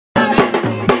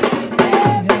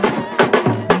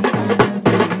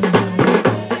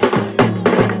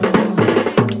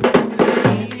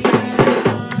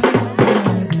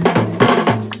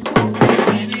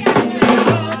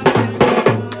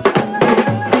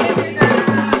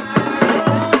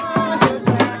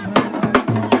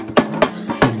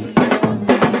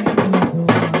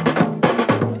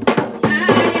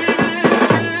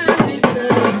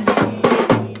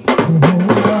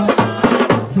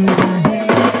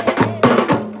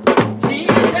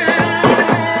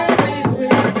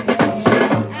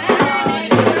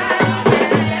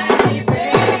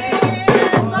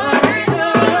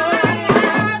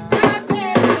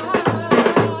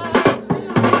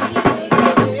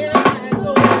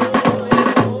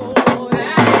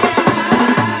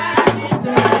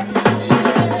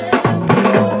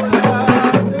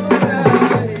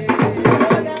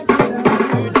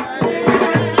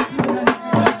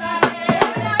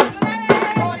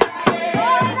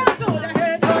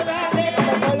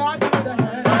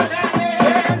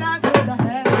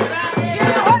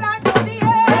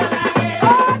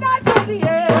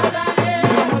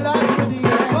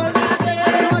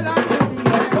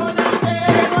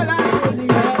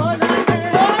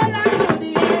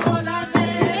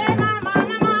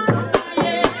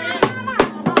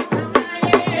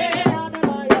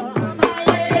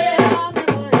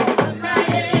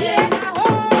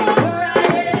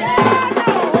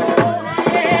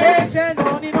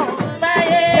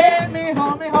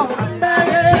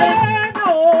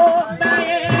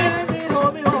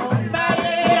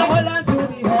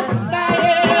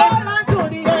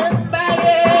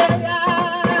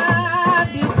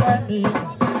me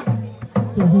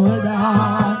to hold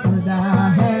on to the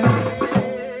hand.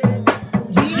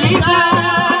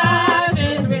 Jesus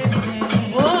is with me.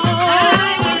 Oh,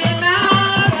 I am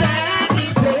not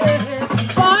anything,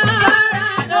 for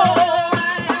I know I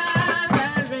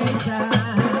have salvation.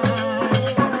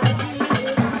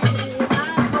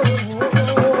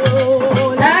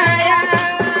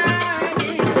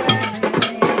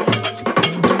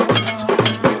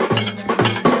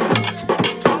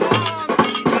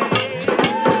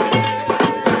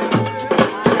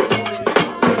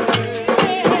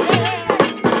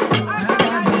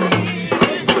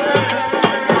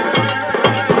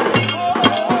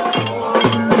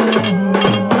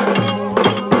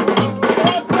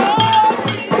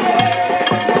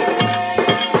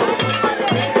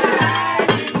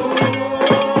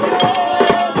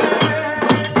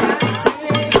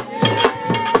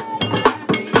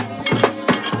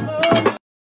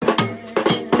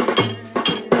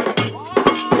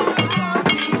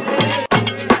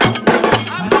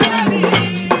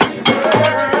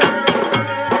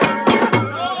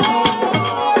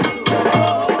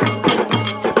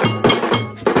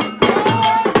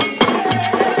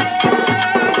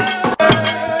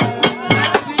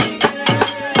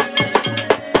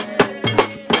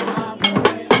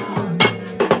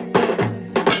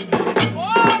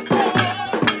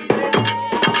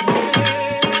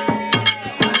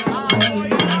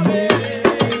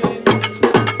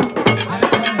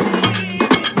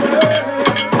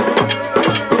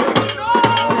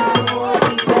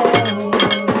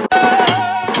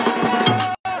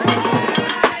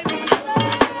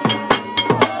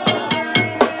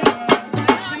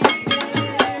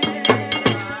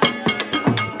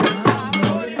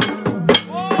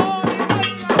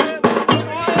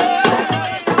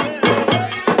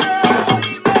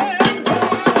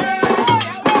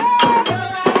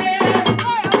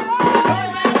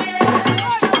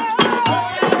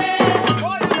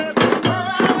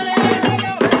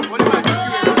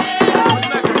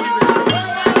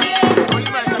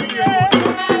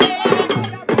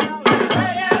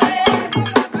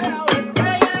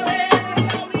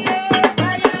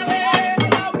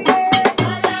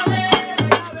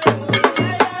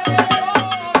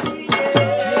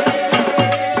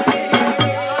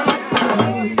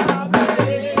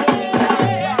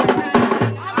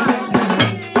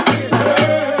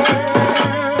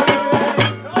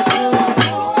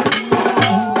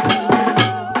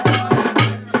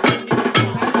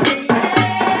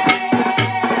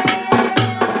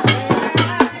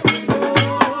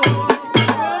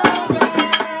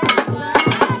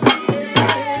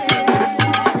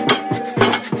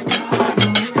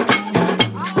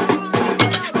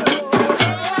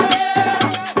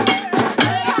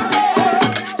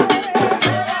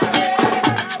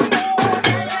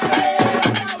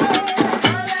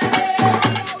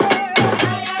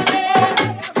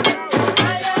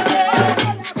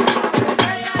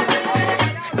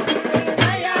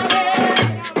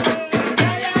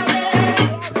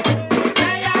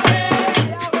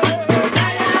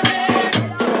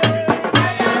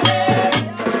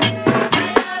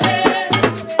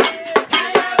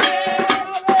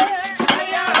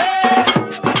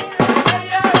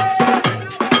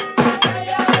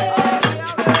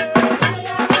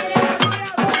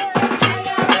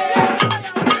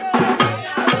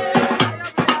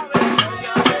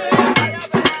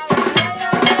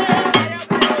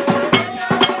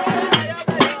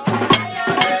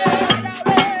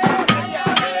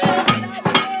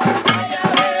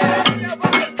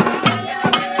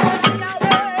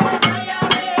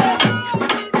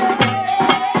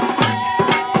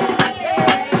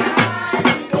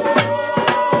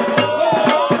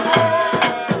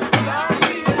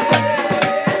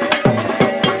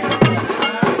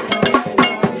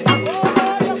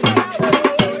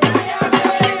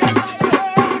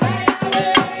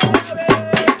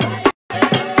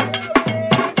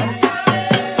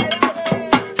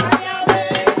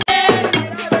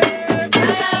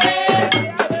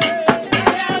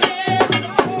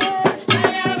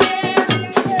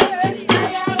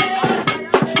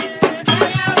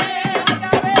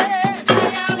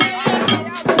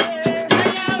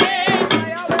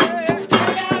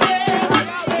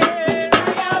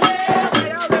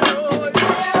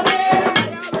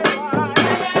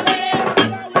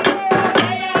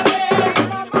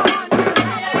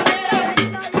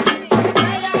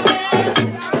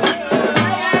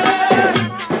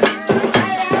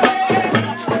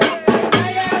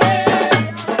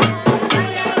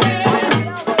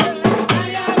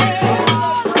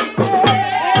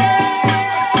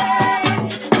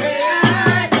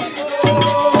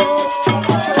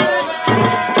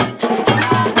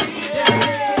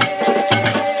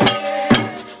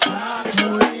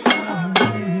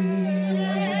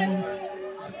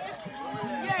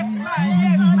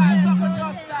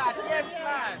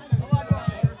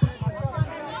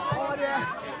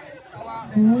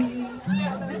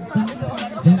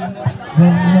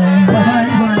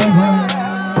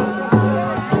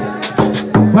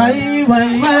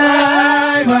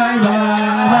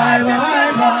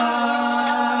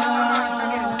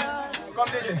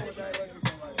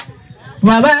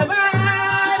 Bye bye bye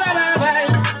bye bye bye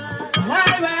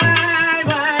bye bye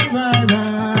bye bye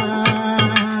bye.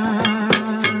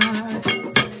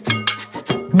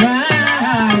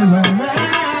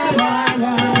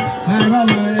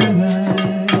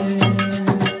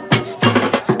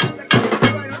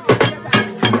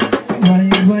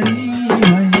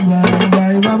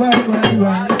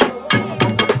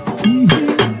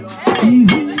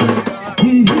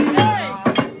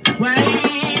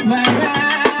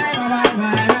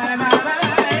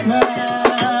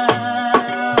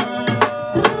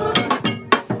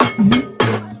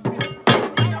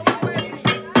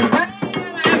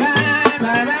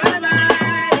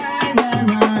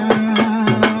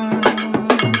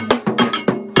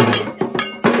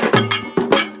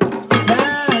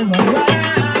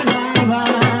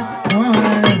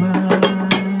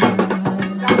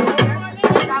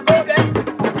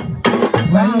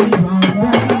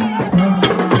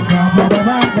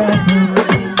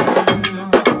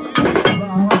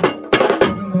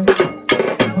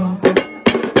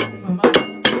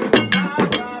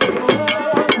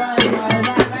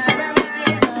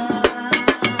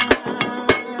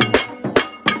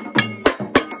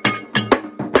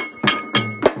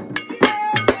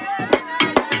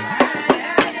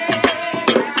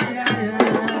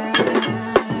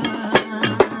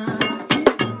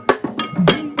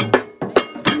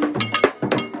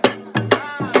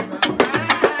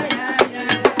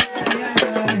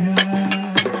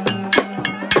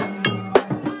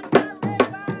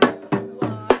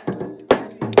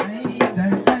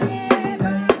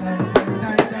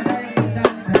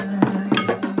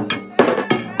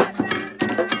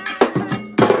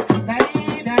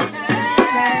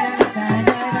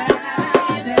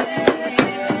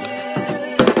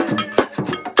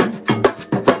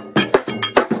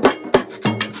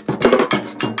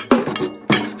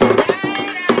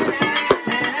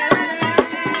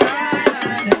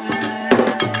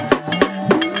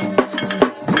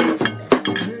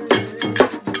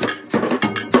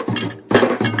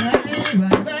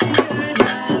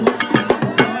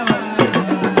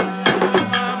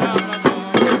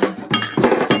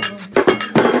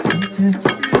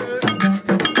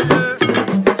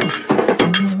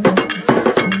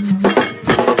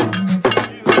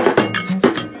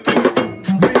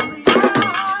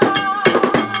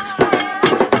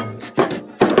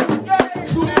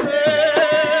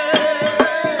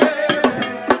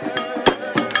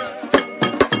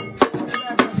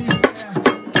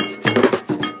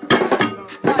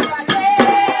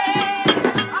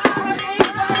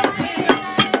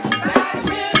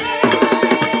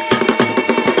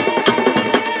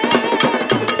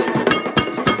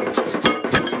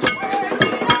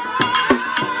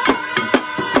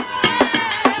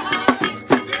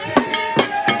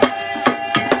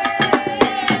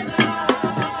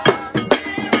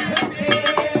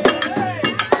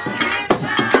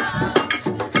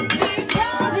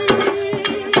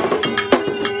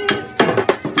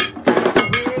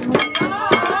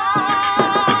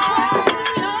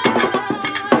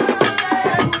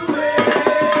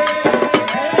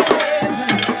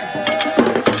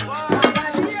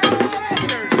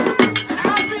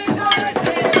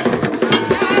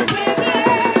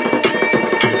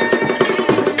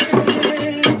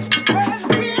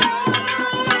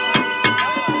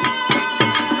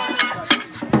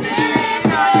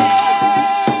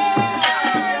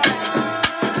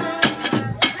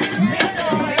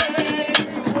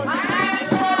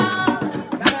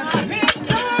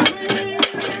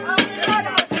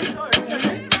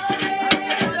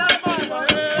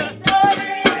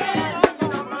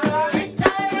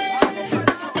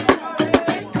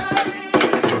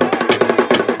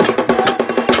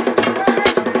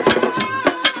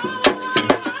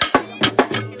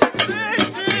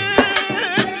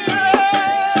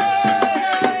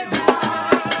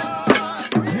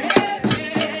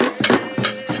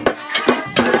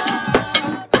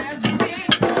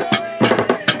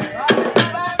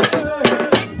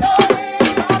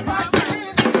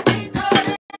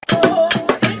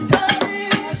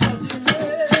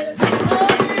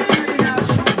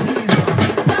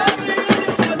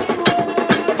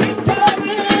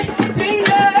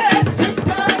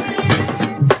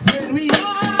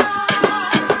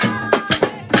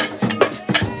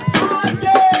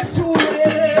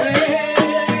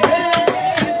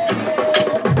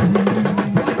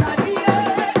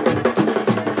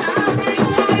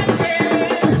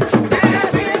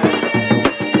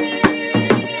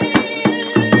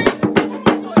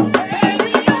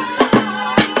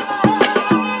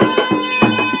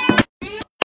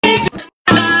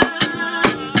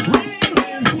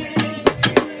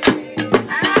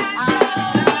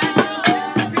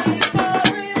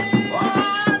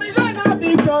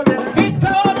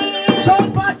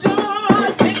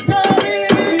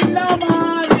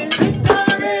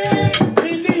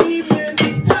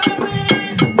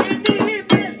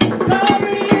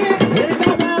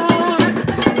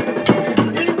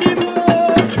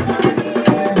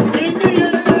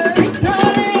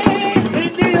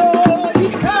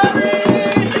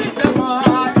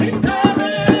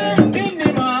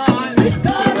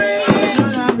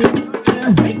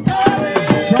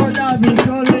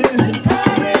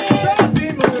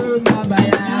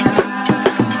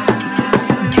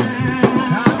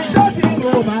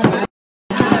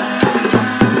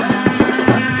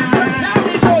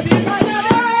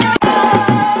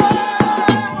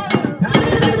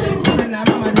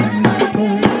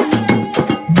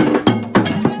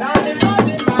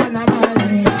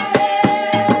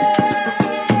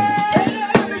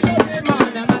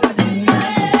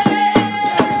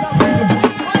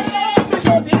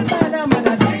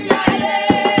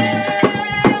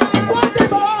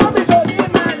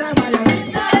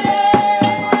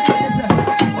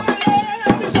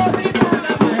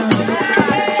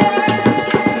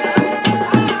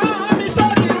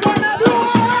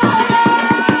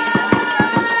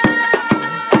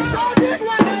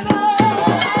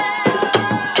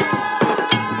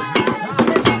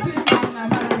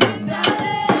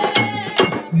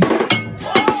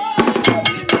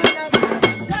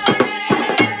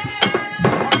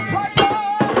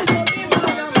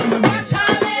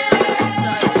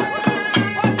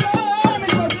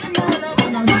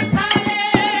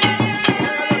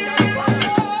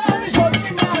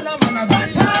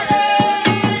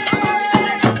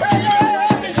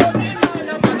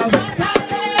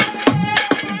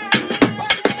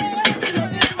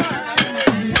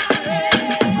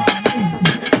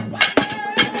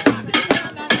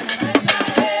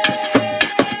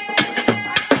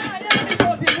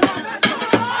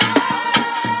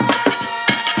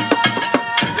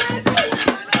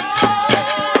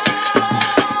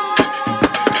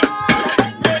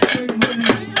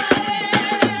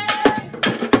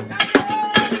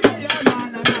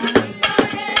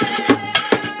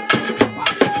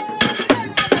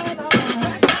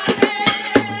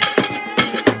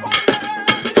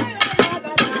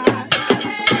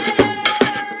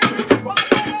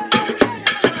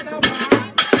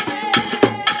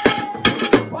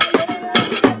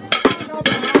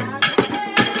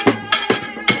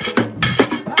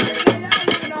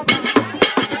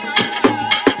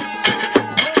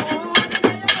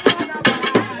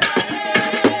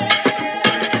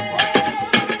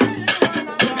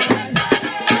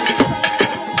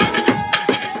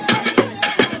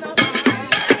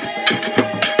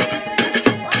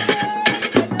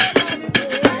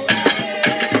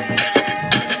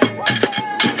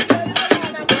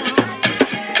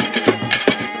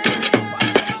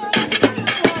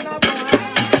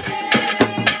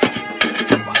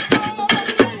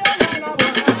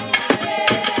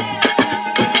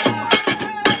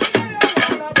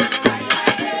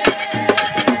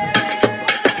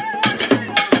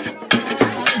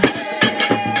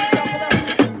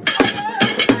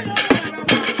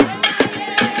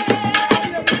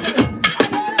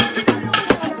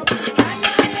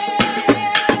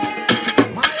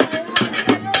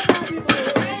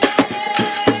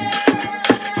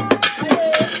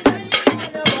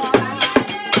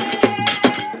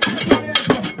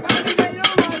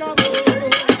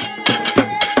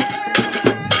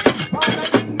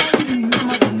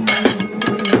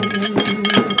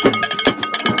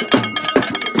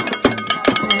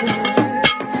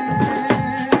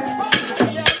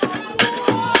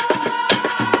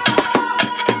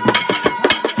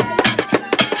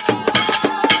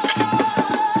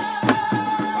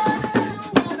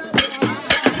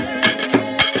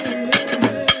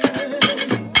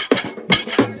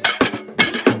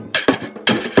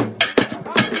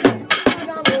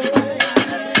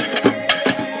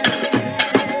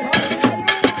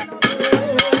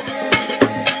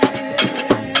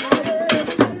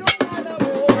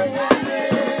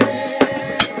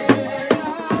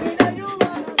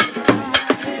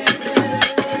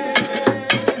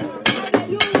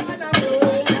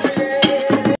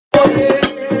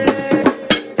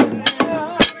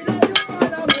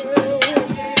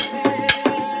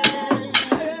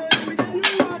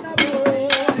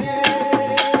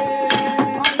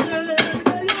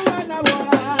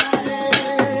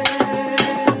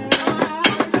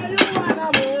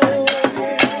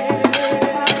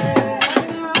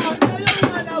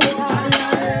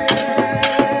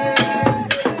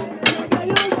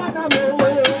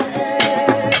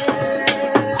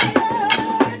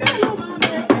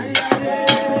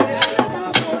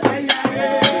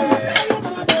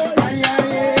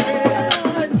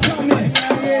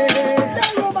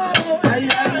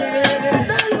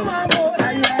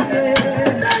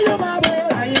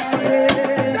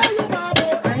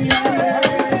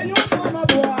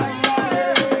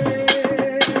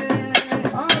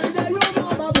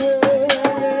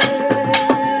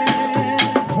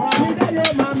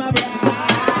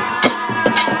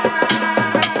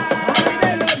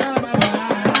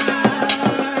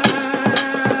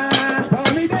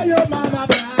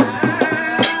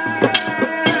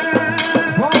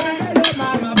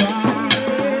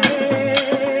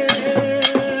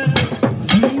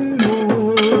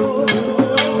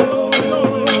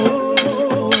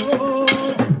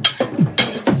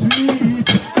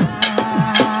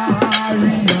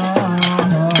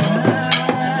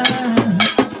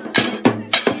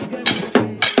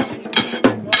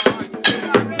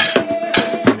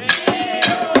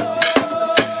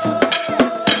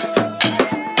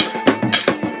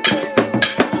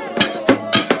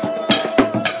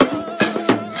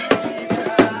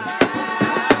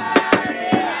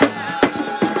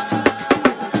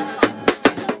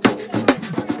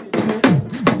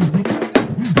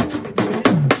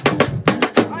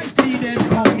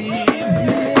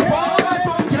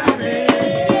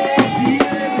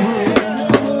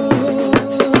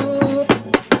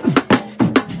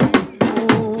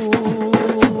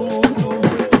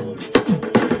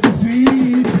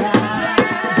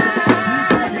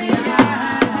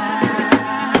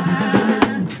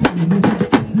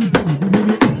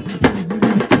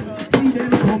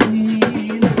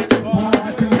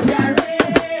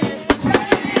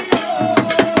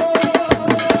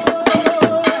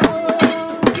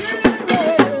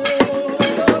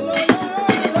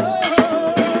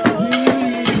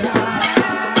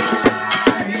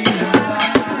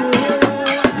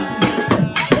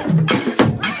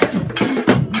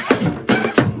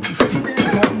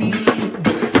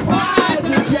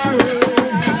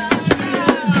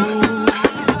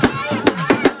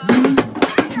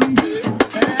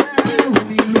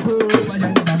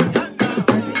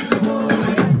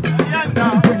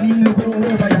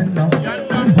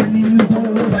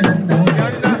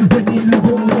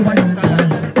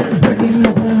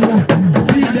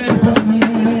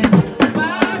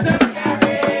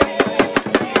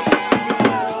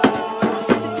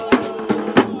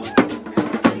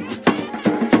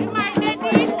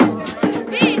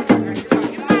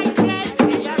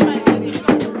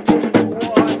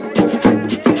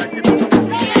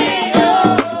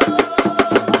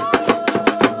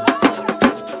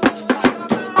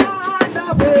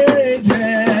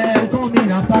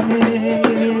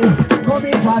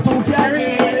 river to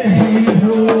carry.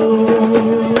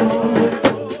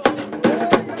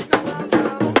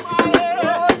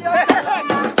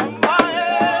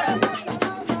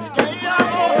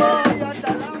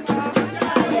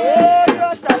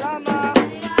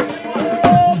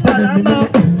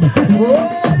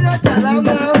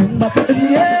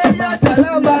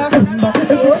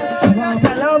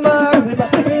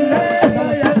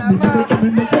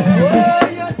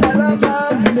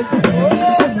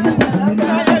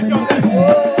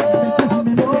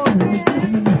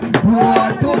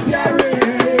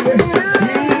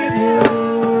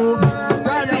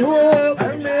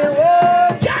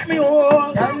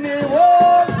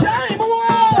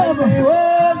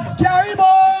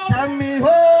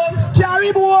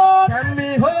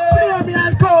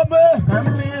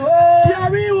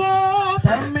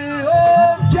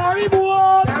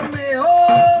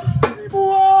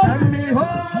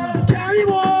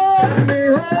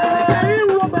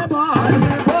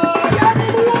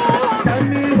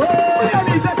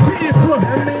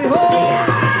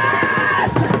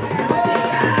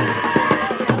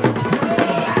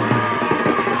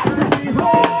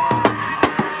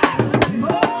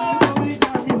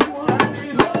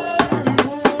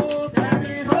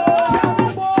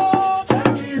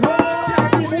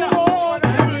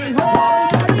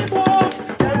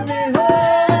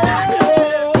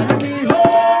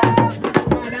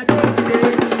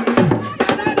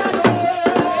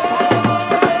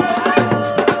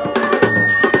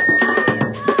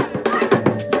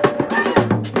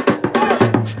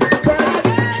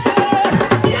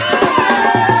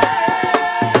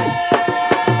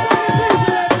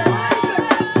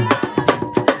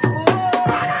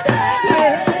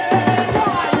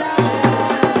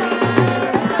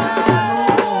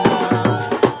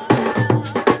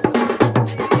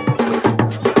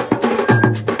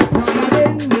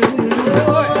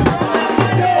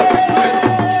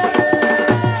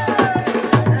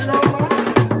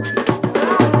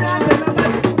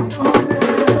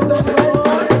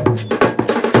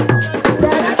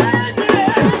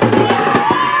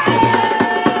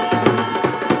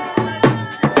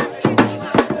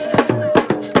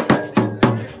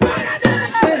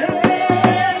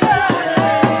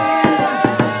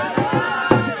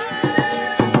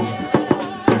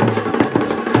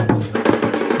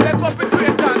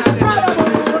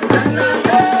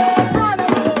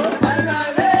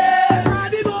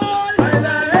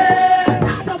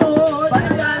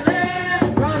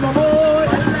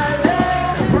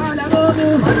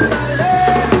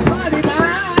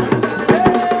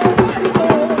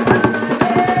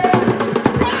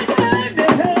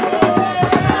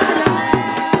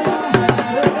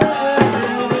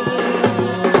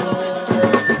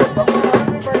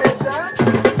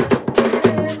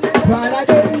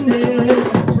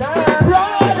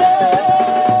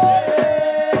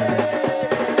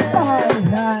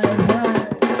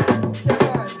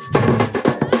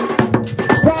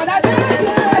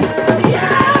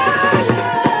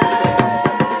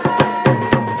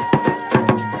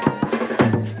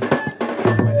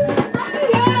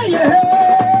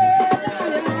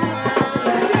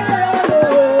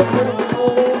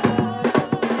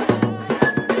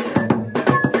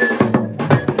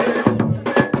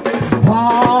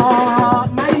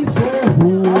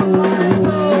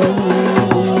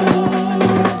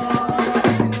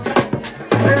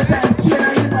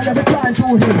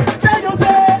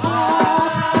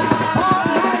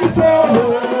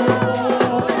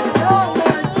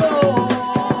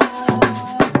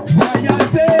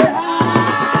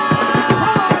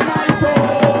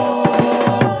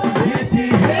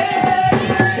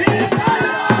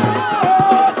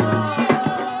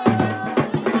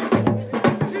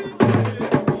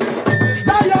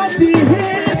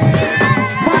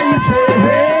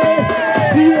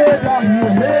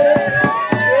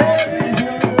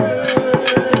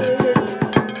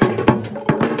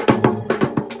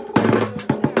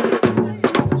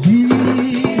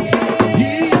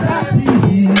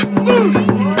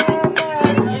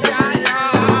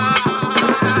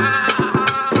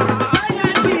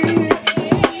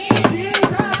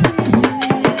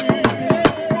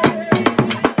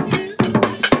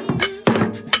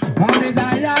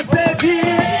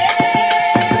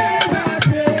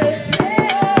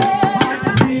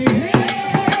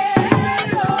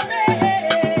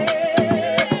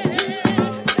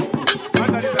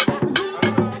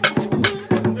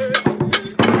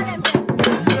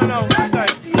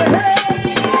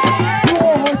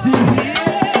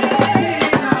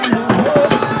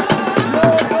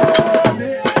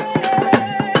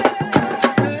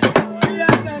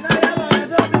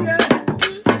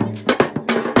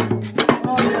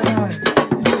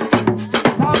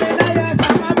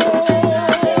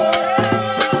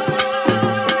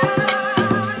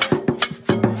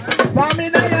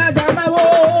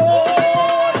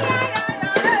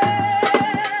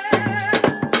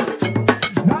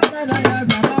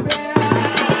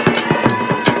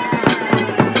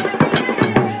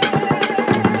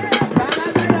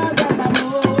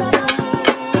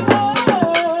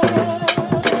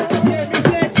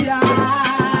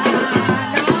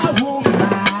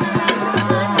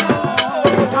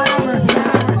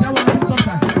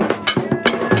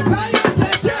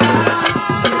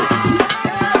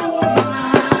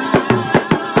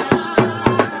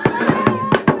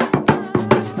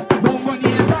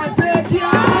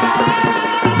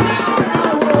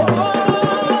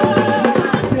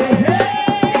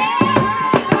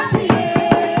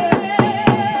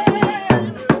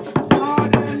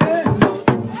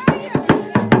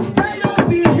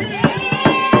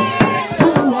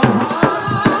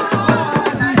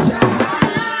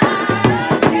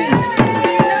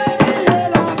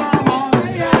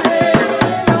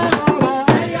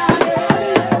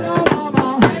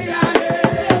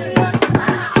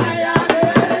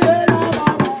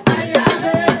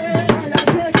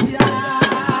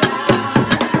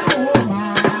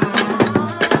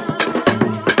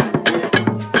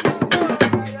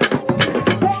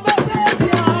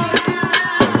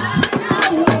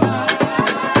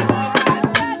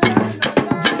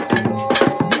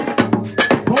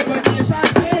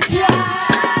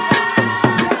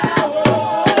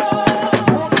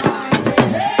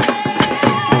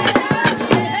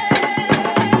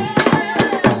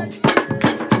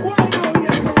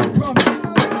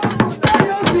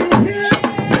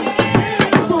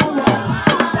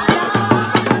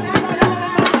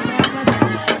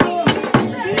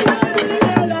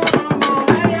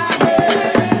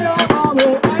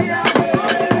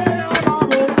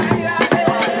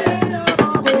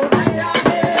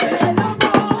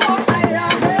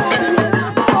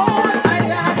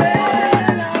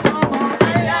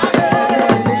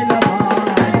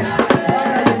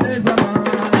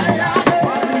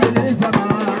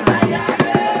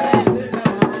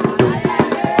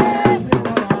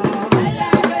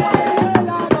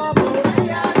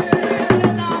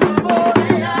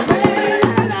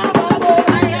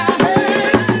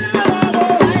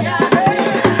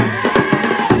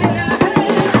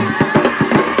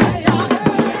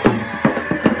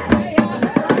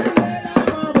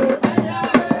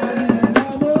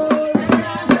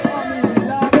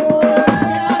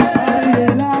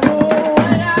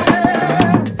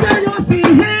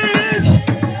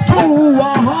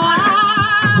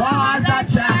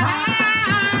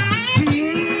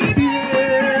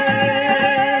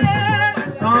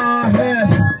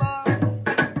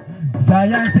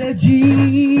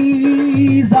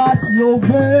 Jesus,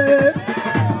 lover,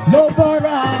 lover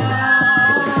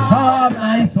of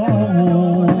my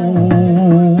soul.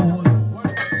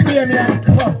 Hear me and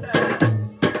come.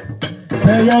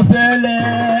 Tell yourself,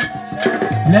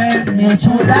 let me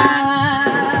through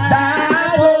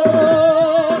that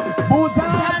road,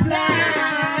 butterfly.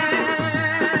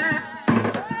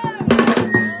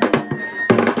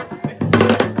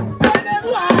 Tell them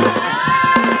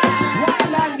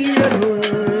while I'm here,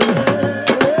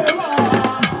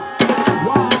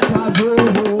 what I do.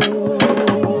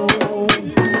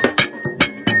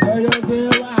 Tell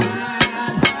yourself why.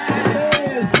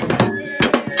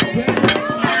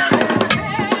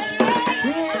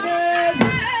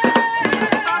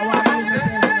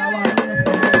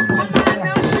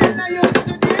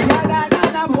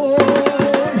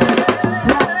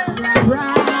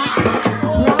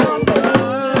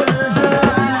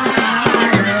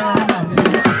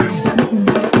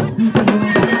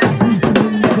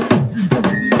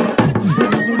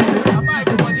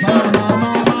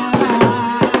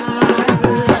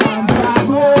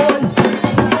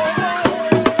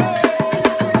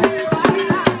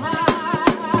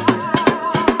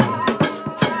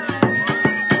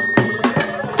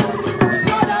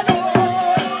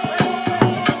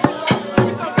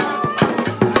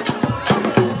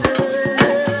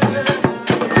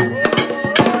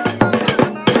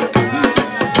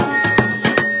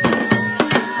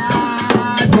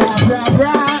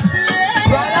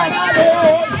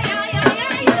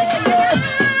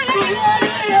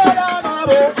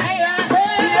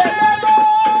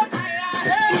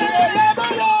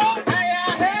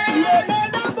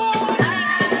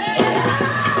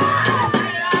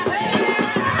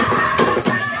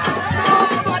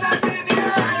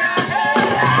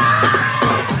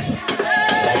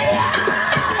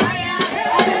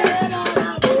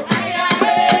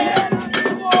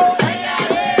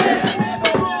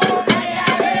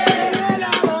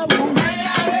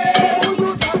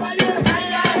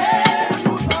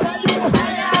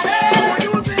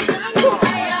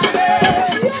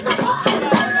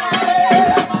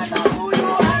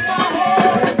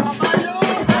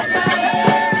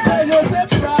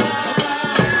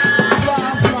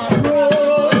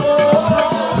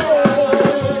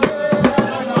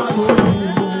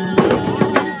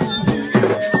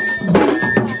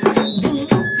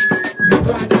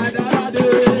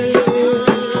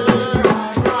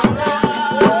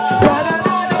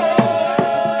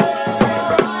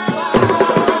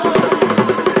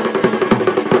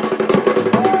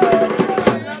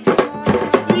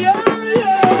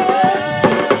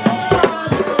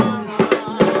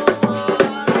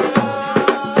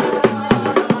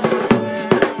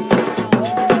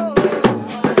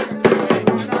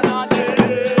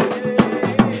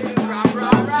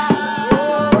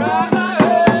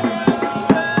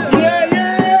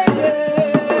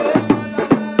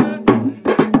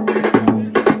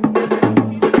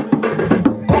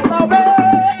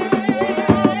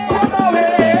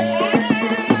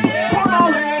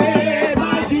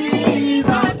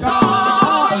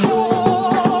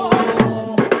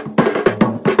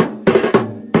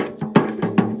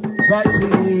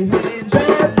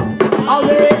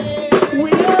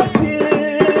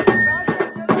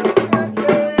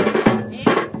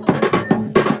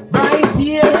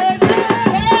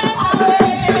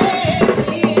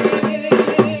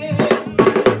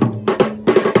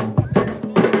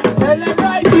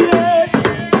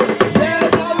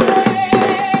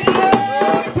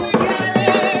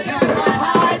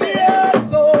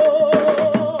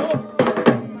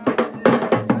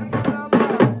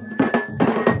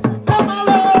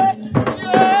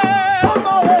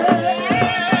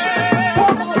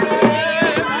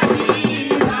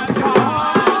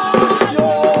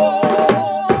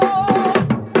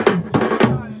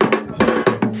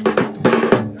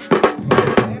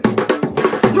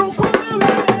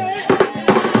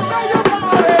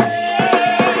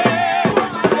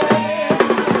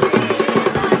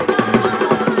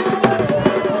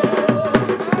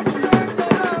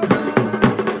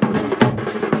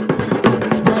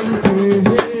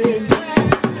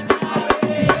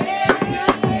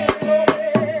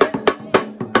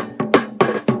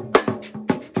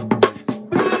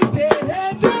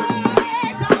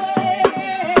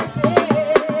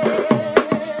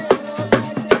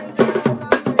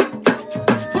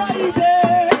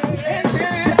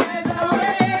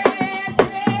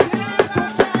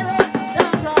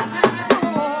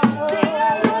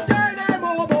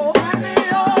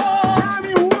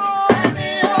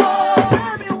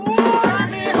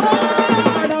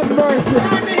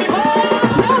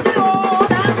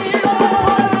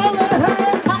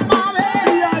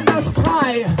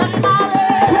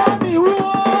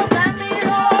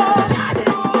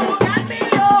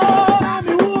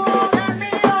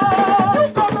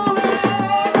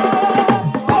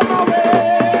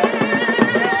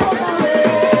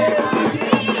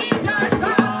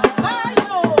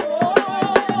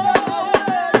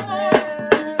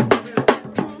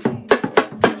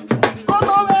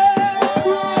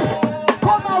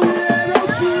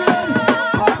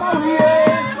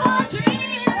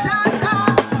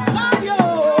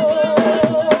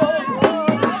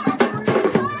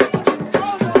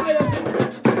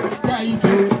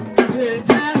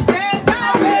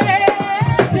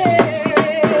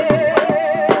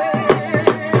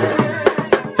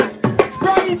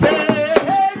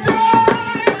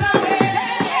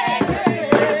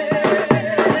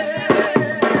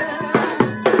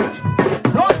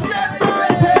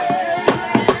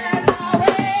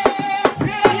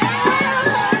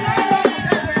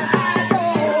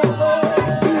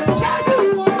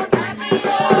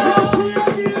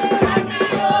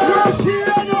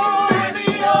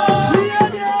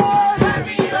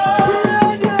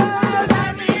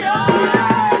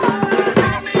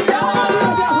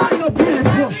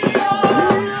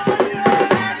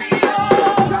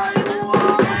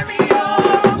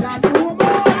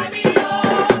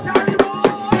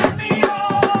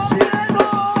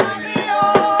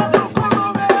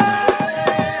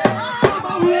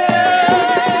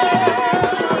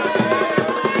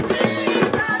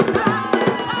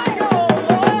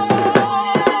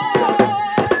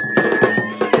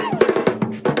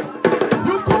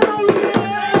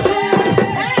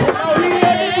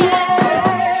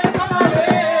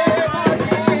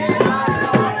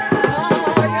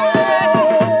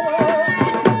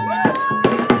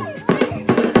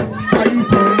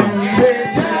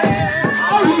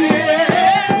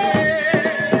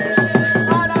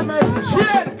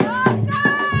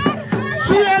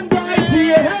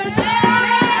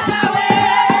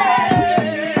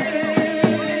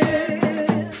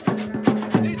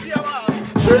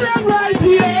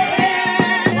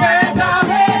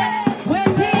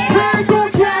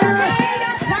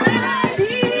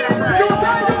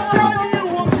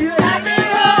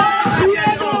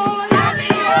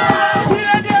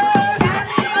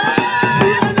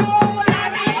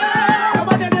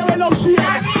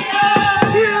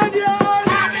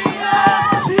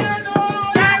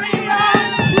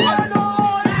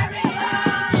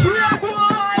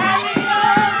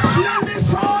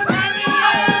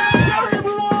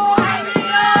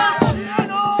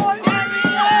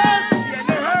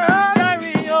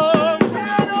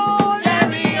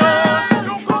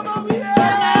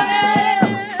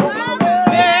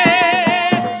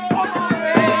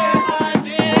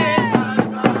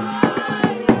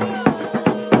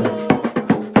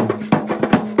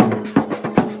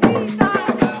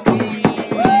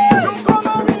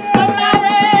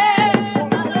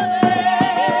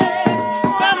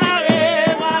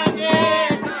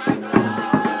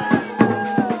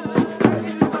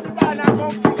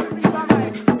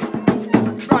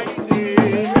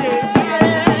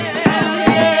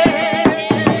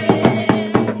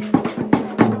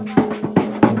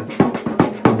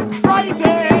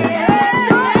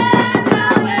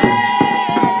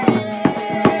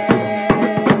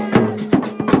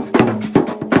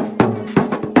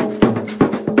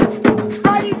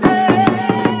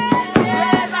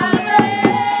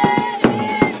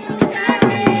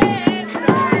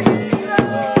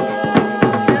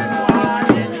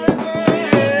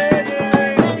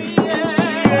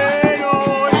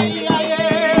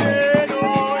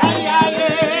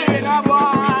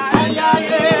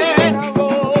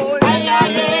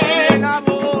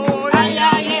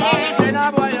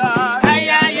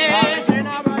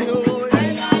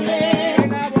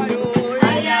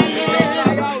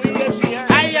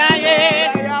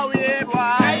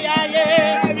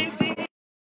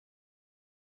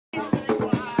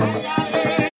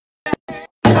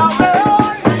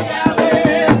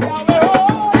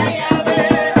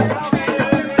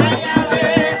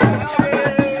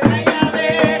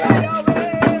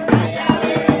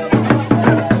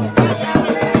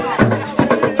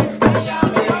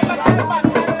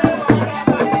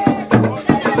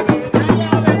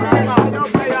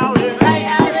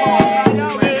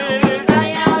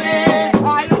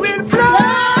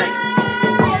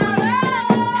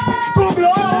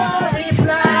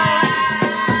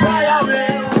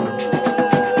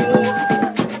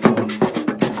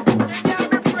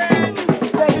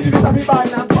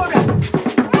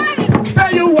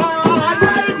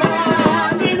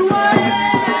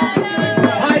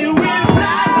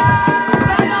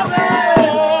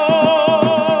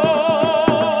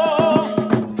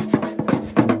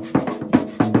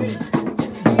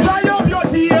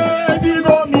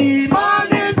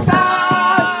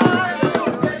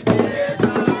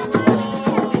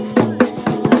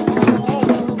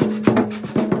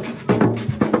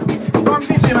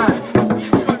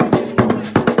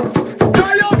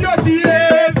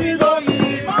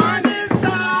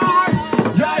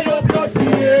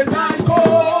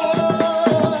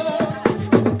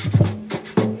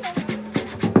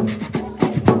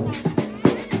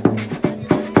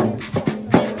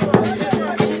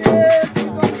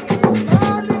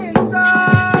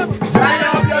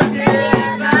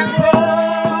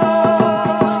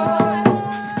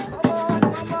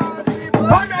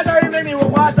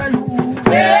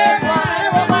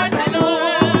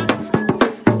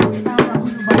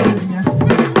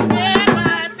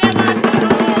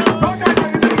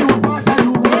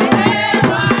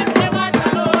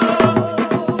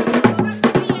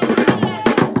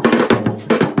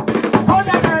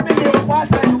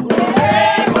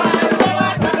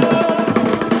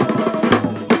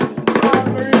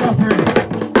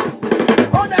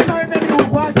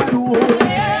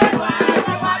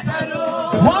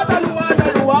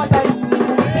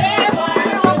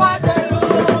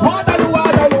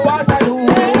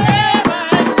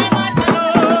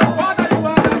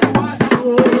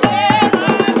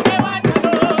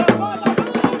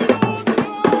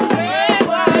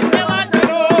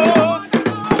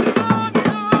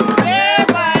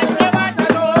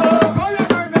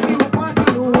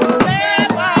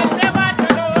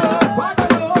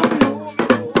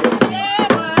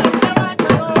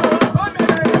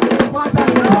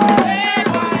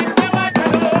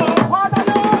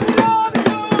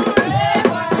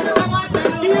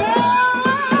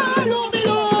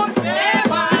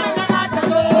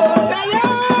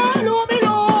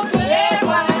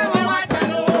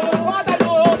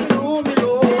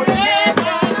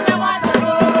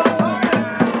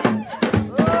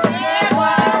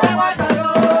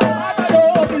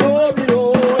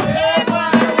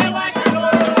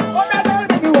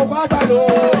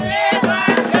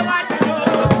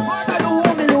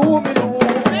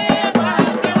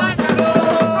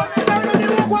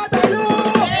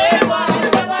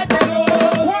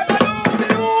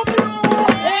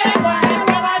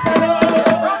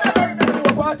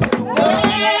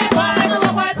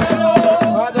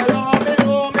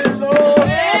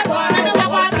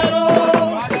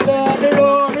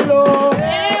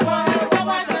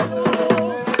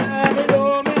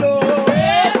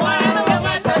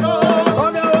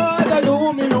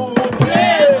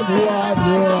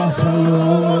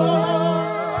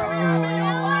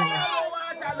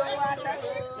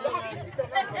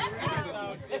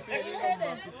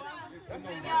 In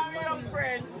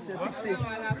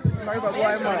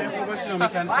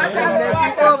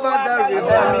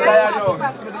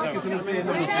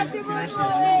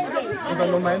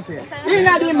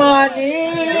the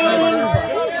morning,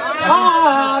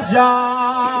 ah,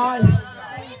 joy.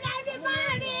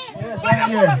 Yes, right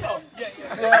here.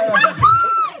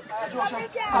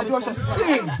 I just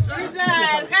sing.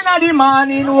 In the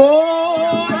morning, oh,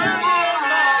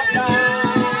 joy.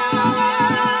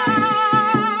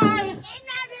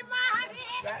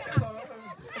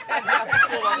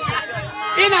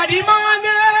 In the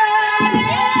morning,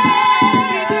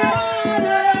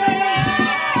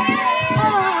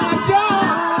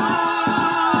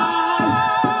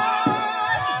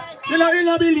 you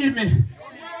don't believe me.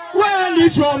 When the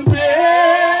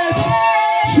trumpet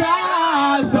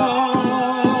shines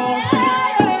on,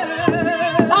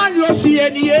 and you see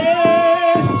any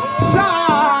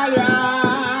shine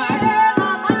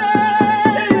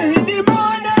in the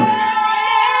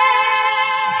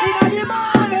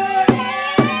morning,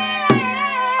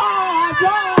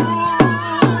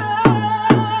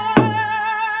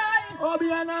 oh, be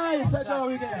a nice, that's all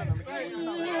we get.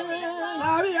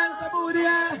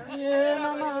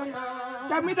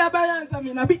 Give me the balance, I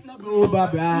mean a bit no blue, blah.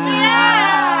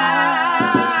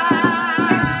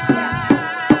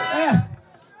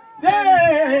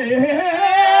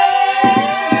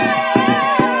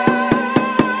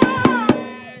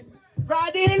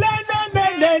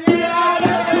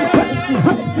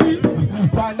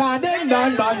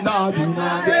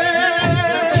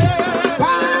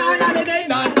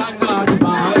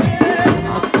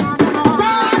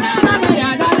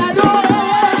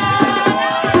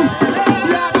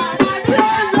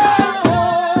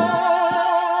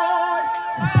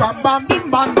 Bam bim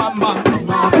bam bam bam bam.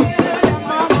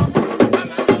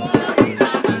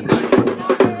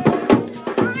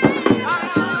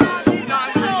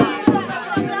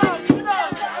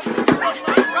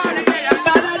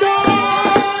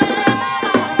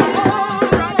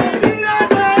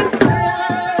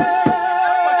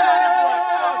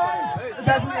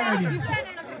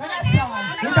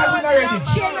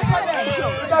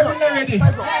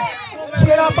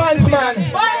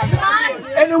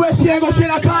 Anyway, she ain't gonna see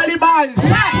a Carly bands.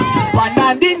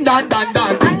 Bandan din dan dan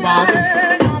dan dan.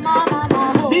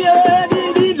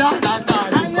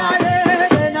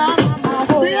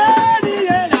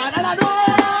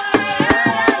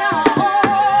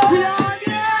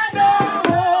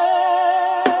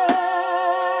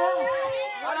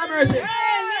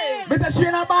 Mr.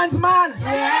 Shana Bands man.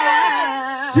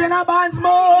 Shana Bands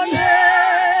man.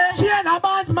 Shana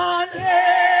Bands man.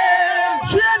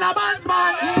 Shana Bands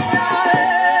man.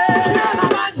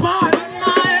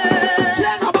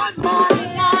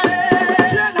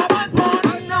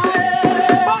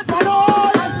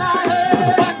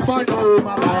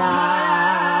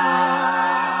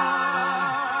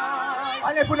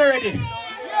 Ready?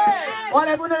 All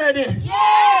everyone ready?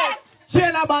 Yes!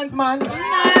 Shana Bandsman.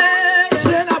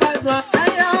 Shana Bandsman.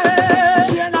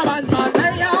 Shana Bandsman.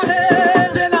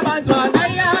 Shana Bandsman.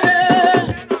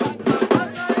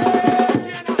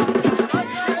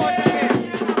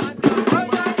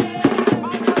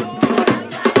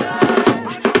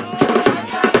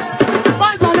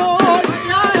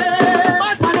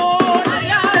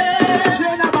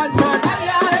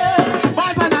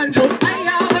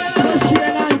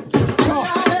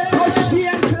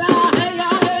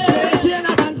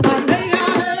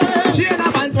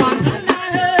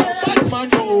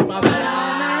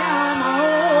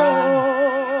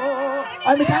 I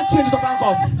can't change the bank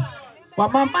up. But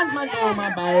my bandsman do my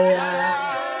buy.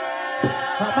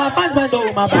 My bandsman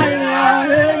do my buy.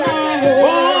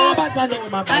 Oh, bandsman do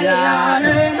my buy.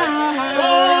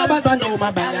 Oh, bandsman do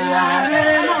my buy.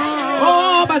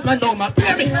 Oh, bandsman do my buy.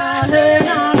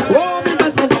 Oh, me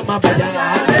bandsman do my buy.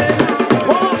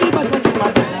 Oh, me bandsman do my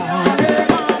buy.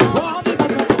 Oh, me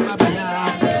bandsman do my buy.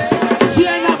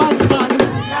 Shana bandsman.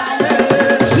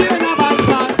 Shana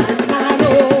bandsman.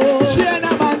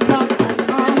 Shana bandsman.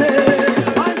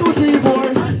 1, 2, 3, 4.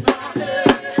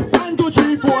 1, 2,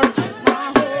 3, 4.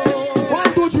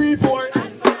 1, 2, 3, 4.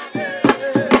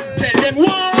 Tell them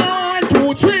 1,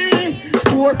 2, 3,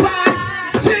 4,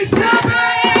 5, 6, 7.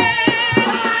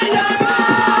 I am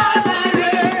on my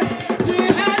way to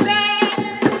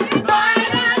heaven.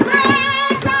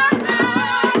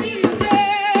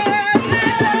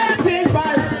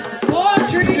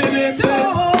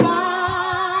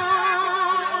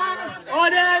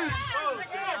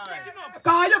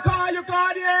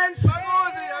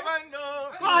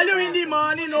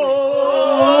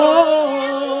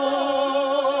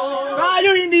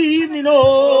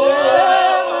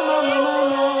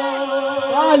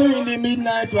 call you in the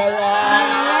midnight hour.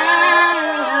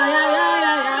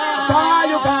 Call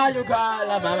you, mama.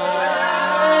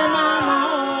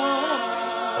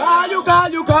 Call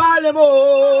you, call him, oh.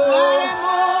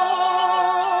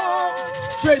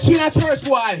 She in a church,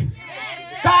 boy.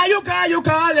 Call you,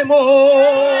 call him,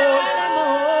 oh.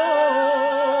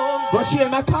 But she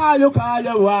ain't call you,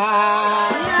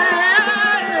 why?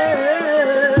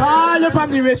 Call you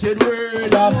from the wretched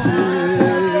world of sin.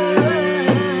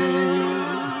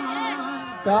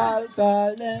 Call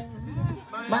them.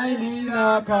 My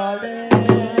Lena, call them.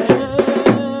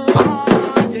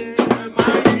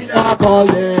 Call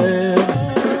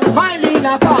them. My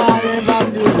Lena, call them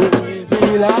from the ruin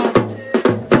villa.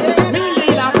 My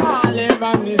Lena, call them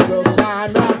from the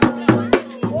substance.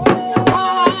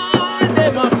 Call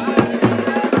them up.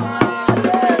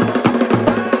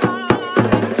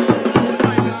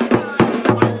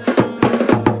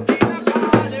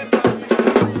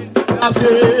 That's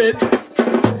it.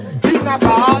 Lena,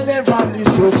 call them from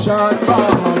destruction.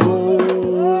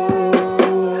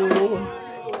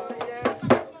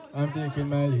 I'm taking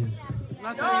my leave.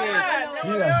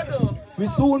 Yeah. We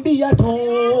soon be at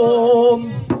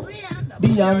home,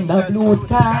 beyond the blue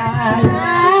sky.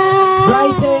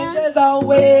 Bright angels are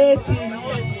waiting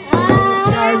to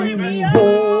carry me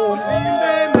home.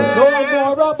 No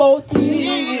more about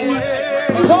singing,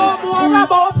 no more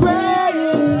about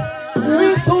praying.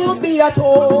 We soon be at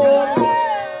home,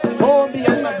 home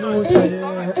beyond the blue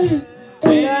sky.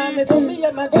 Yeah, me soon be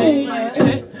at my day.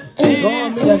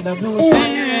 Home beyond the blue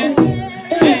sky.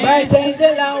 Bright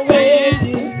angels are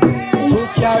waiting to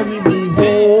carry me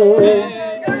home.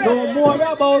 No more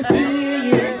about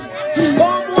singing, no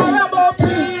more about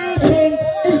preaching.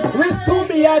 We soon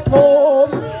be at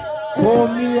home,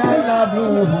 home beyond the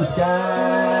blue sky.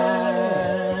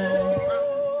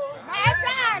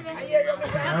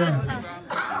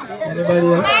 Anybody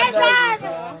else?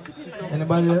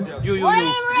 Anybody else? You.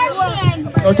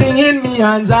 Nothing in me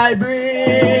hands I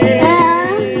breathe.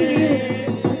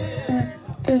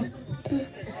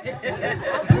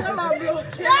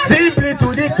 Simply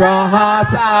to the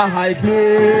cross I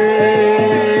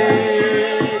cling.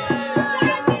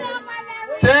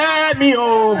 Take me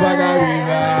over the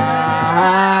riverside.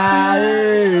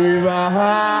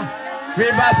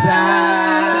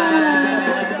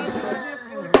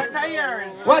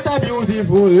 What a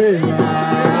beautiful riverside.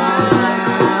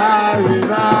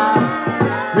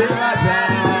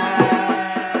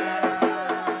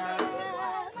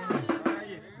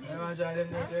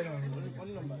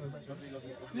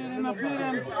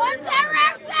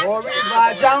 Oh, River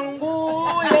Django,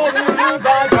 yeah,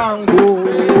 River Django,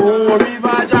 oh,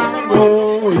 River Django,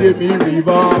 yeah, me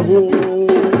River,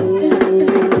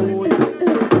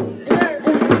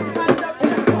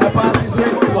 I pass this way,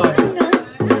 good one.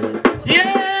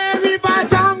 Yeah, River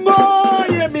Django,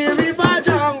 yeah, me River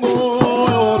Django,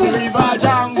 oh, River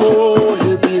Django,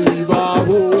 yeah, me River,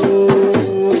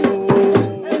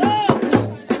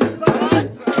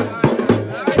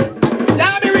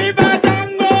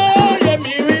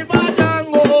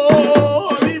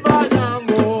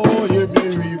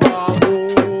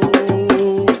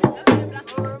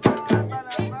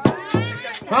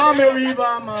 I'm a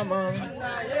river mama,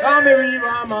 I'm a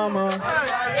river mama,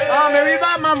 I'm a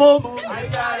river mama,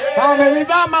 I'm a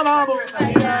river mama,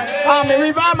 I'm a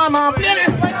river mama, play me,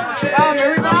 I'm a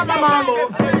river mama,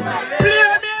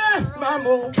 play me,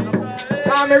 mama,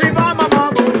 I'm a river mama,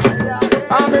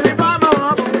 I'm a river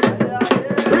mama,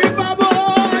 river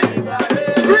boy,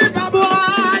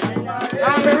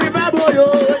 I'm a river boy,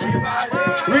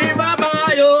 river boy,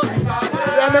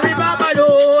 I'm a river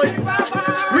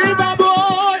boy.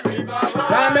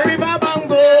 I'm a river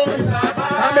bango,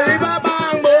 I'm a river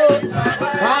bango,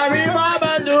 I'm a river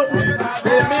bando,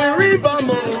 I'm a river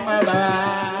mama.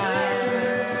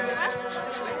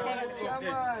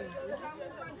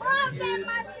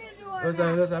 What's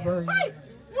that?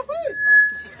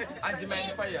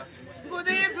 Good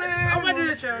evening.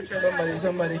 Somebody can.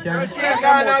 Somebody can.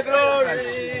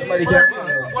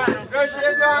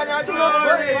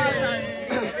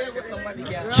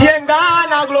 She ain't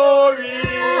gonna glory.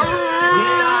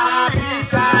 In a happy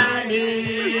time.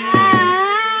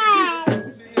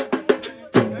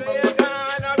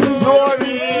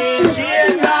 Glory. She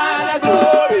ain't gonna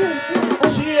glory.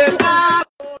 She ain't gonna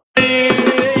glory.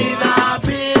 In a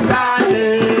happy time.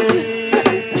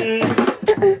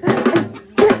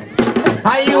 I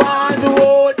want to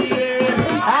go there.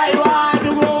 I want to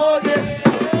go there.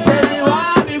 Tell me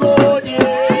want to go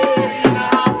there. In a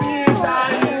happy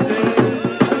time.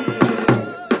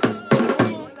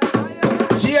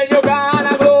 She ain't you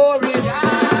gonna glory.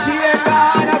 She ain't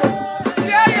gonna glory.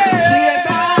 She ain't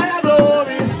gonna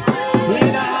glory.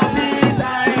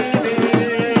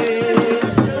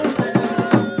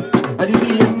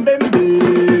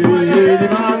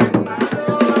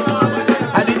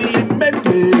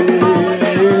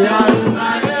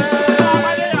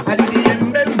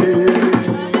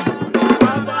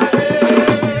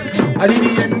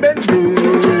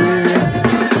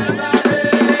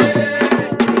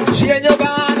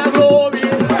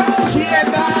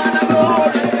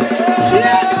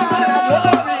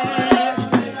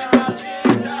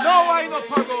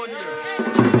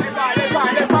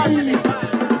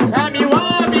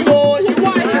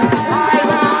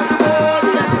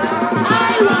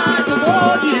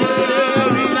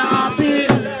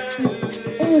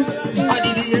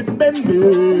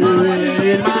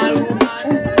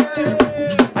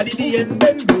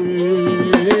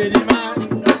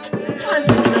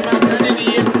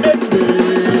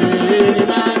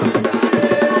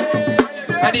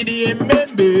 I did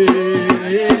remember.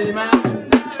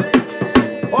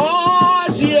 Oh,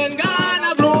 she ain't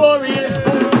gonna glory.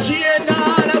 She ain't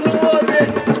gonna glory.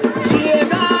 She ain't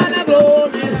gonna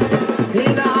glory.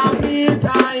 In a happy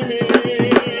timing.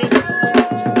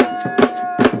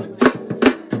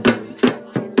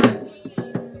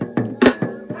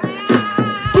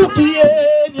 To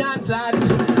Kenyan's land.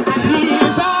 And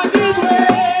he's on his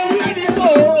way with his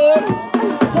own.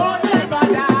 So never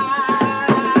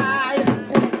die.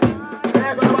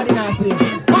 Nobody can sing.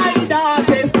 My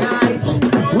darkest night.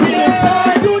 We'll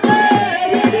turn today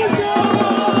with his own.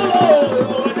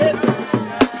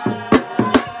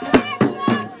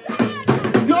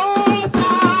 No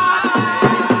time.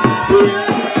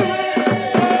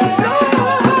 No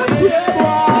tear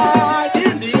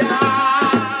in the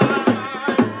eye.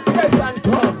 Yes, and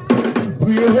come.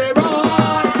 We're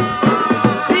on.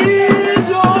 He's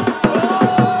yours.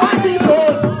 And his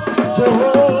own. To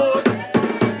hold.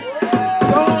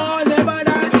 So never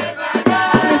die.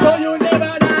 So you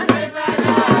never die.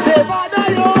 Never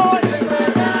die.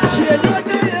 She ain't your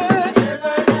name.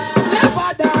 Never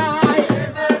die.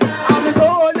 I'm his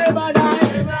own, never die.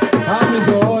 I'm his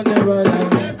own, never die.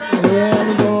 Yeah, I'm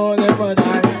his own, never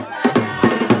die.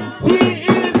 He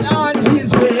is on his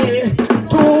way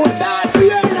to that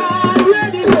real land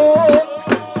where he home.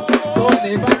 So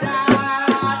never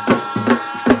die.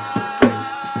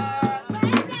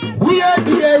 Where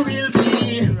there will be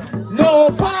no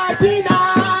party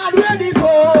now where he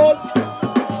home.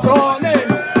 So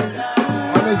never,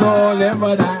 I'm his own,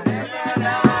 never die.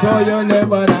 So you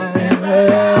never die.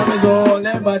 I'm his own,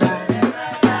 never die.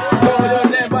 So you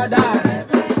never die.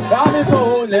 I'm his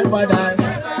own, never die.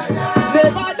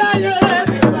 Never die, yes.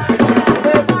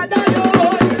 Never die,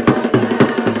 oh.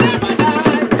 Never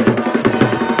die.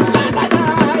 Never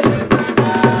die.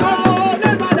 So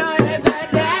never die.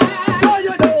 So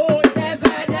you don't.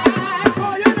 So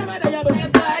you never die. So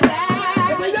you never die.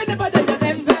 So you never die.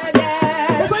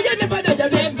 So you never die.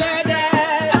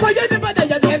 So you never die.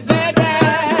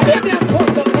 Give me a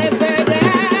quote. So you never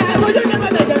die. So you never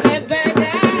die.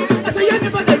 So you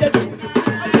never die.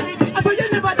 So you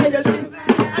never die.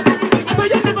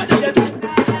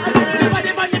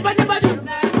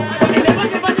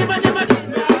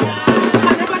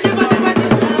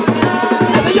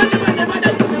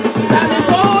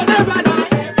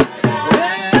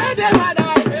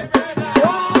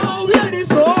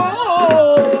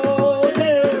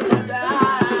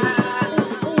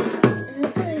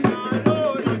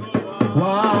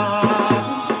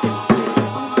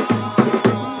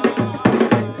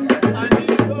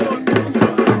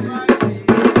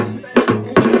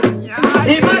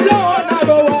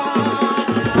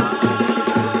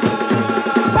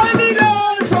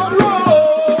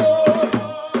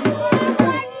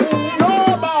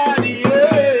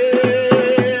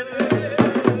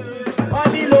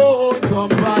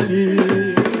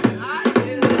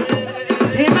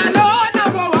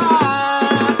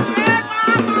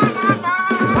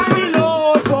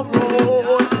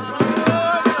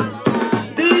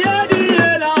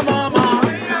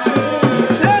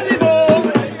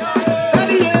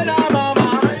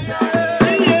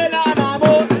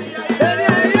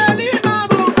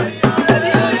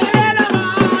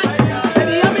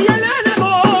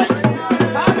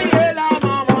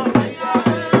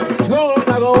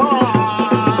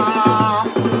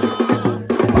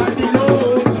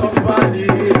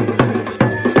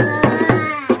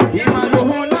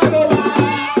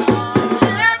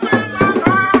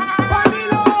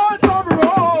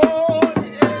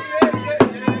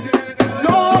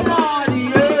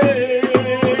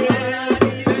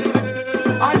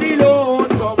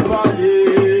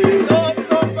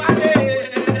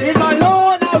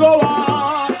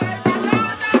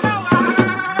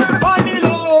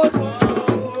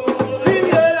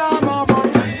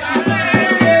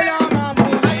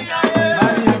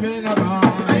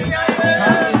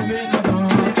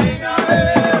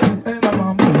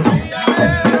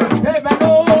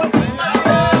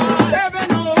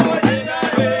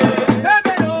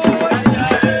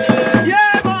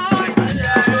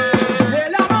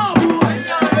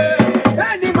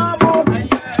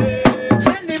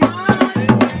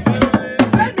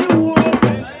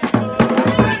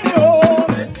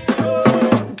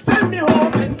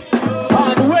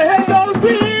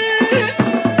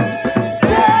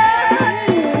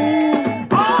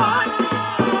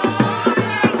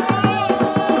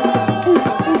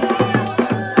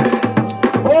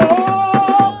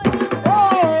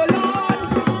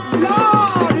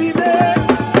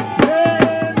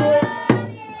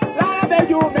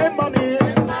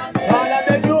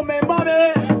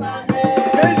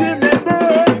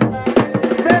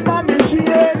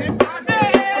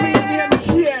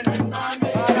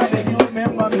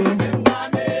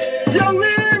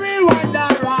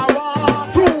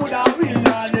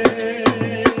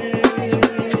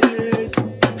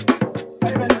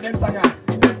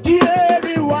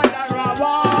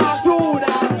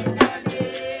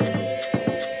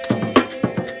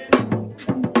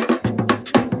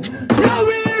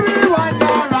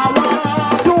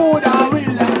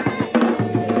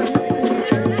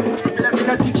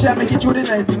 a picture, make it through the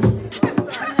night.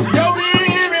 You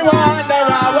weary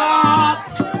wanderer, walk.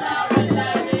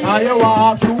 And you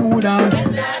walk through them.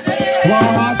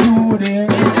 Walk through them.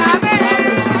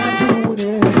 Walk through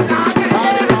them.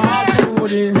 Walk through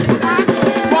them.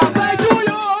 Walk right through you.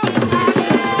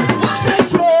 Walk right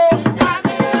through.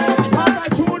 Walk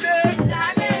right through them.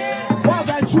 Walk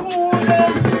right through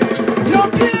them. You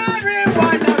weary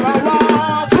wanderer,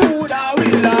 walk through the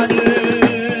wilderness.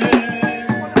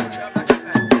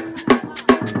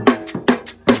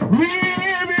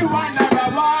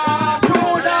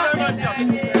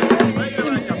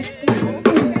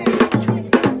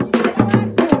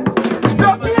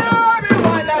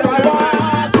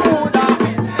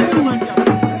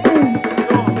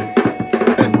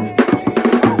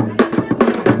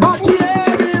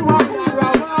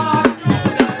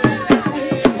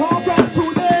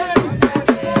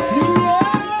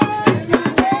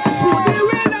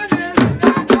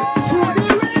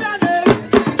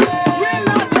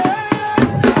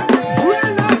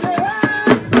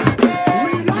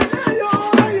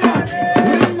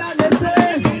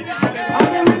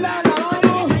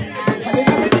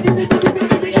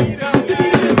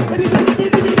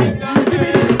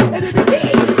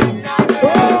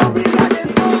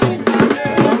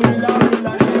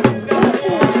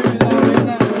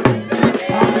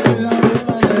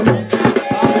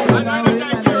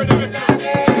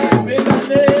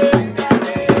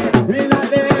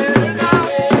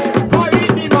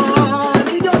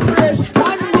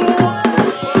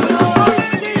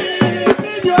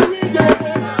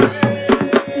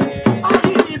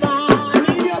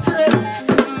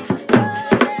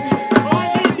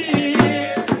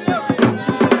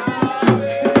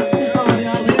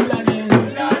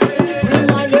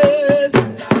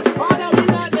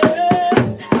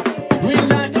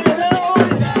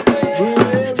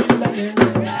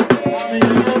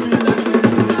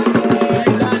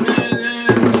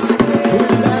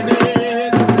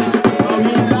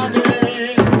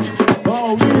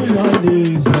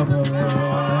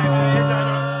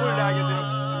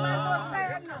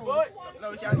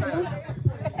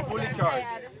 Fully charged.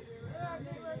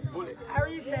 Fully.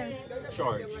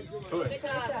 Charge. Good.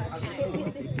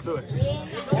 Good.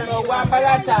 One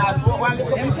balata, one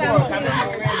little bit more.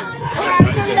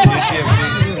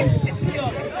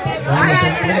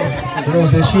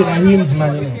 Those are shit and hymns,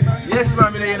 man. Yes,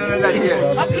 man, you know that here.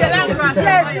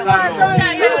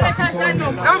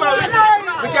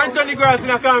 We can't turn the grass in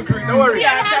a concrete, don't worry. We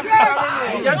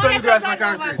can't turn the grass in a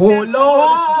concrete. Oh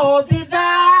Lord, divine.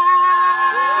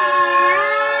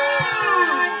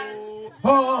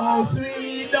 Oh,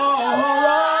 sweet Lord.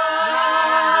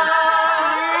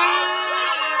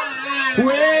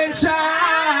 When shall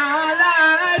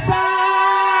I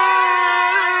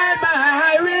find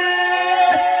my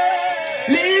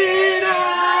way? Lead on.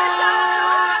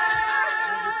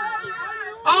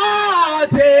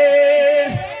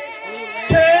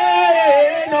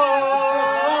 Taken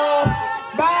off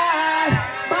by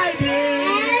my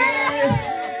dear.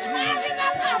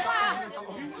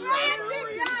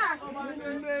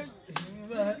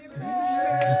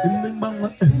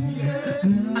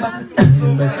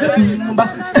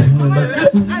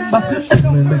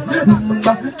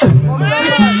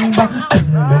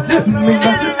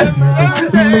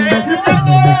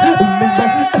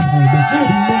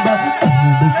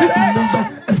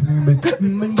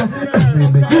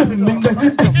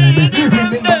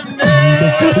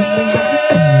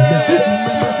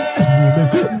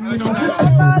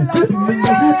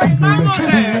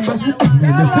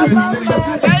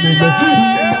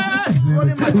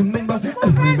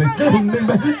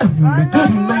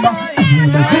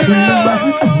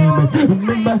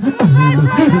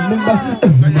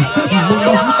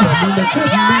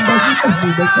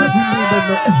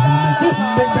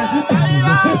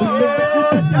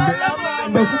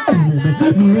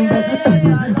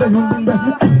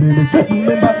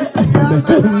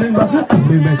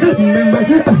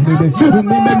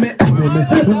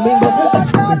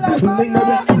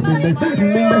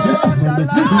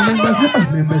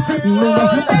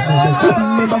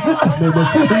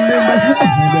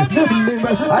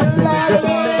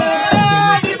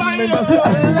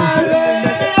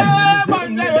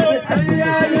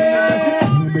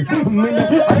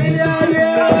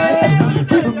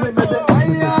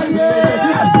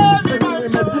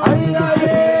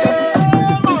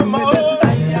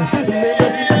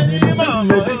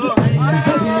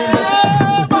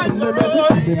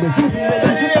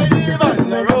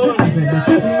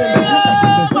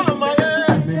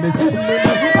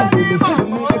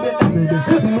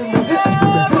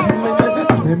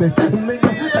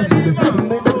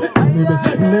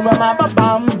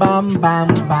 Bam bam bam, bam,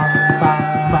 bam,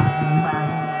 bam, bam.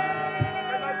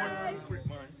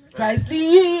 Christ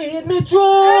lead me through,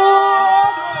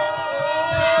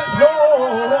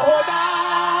 Lord,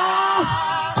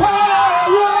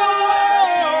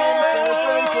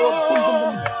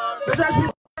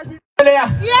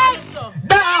 yes,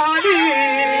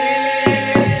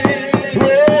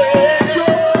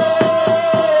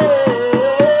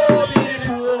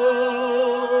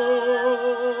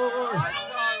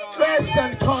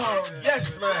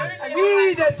 Yes, man. I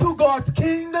need it to God's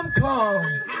kingdom come.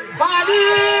 I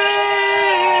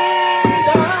need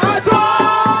a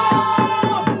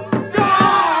throne.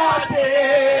 God's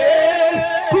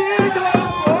kingdom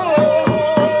come.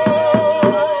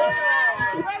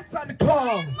 Rest and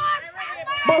come.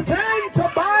 Must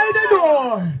enter by the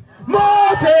door.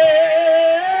 Must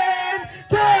enter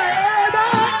by the door.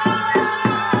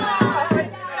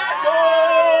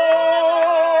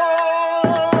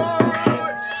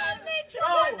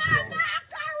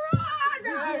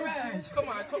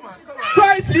 Come on.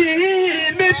 Christ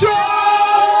lead me through,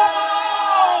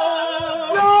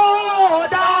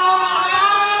 Lord,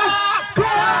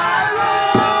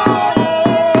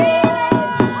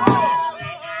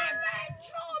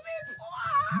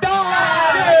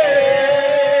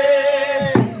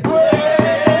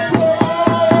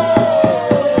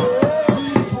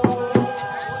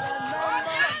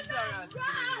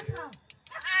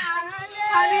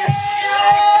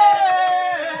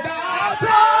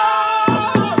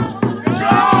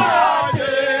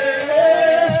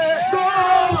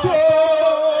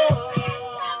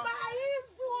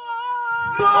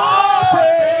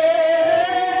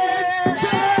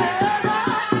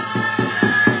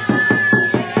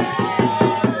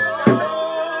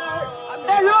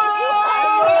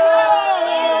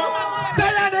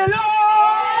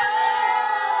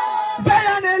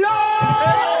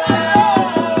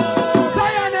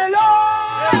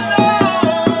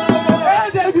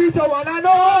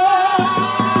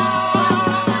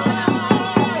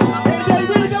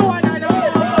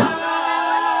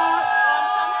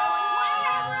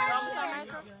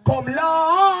 come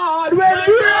Lord, when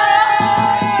you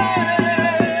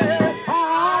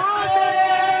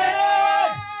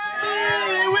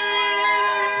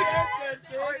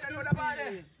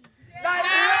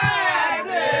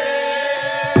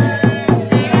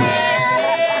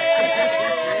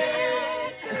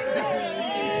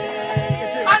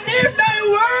and if they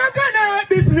work on earth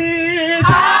be sweet,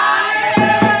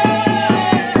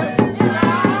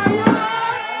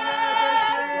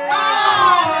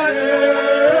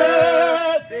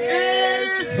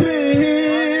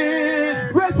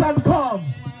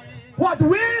 what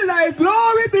will thy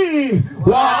glory be?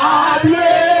 What will be?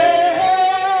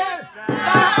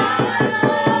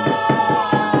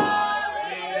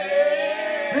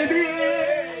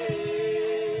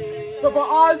 So for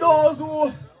all those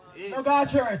who don't go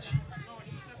to church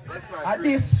at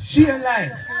this Shane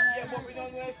line,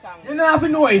 you don't have to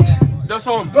know it. Just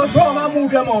home. Just home and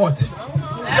move your mouth.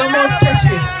 Your mouth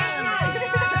catchy.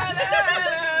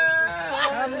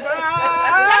 When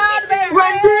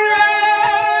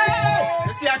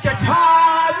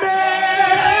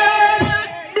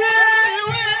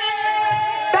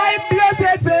thy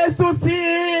blessed face to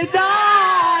see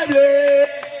thy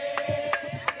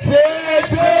say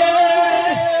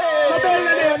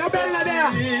no bell there.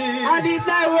 And if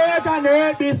thy work on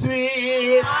earth be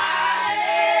sweet,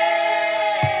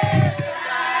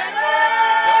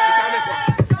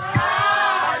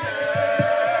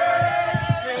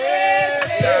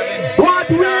 what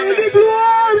will the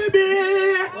glory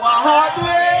be? What will?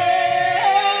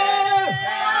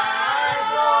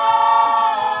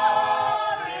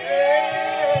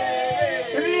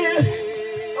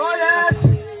 Oh yes.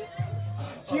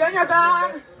 Shane, you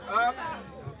gone.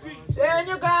 Shane,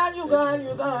 you gone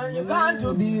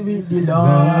to be with the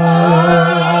Lord.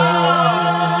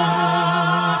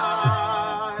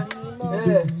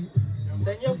 Hey.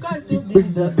 Shane, you gone to be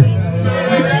the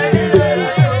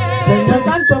Shane, you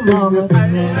gone to mama.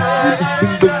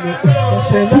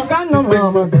 Shane, you gone to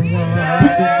mama.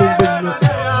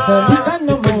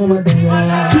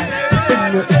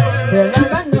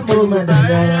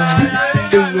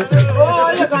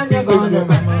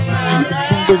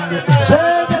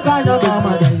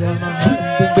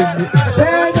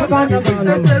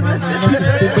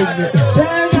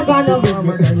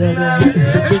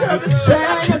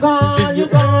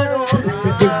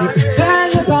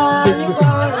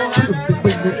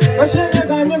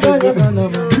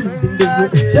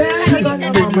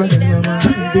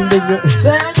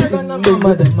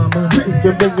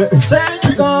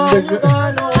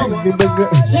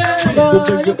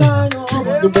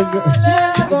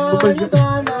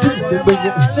 You I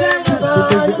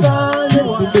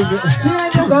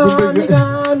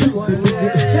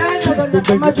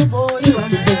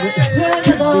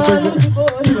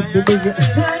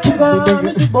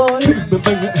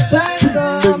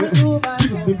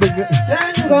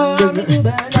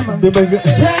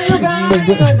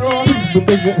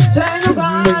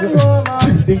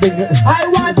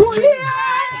want to hear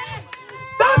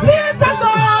the tears of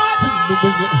God.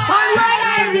 And when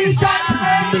I reach out,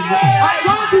 I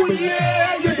want to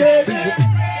hear you, baby.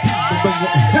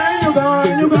 Shine you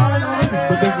gone, you gone.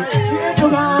 You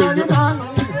gone, you gone.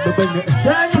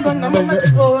 Shine you gone, I'm on the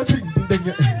spot.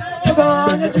 You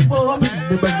gone, you for me.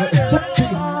 Shine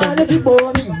you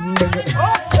for me.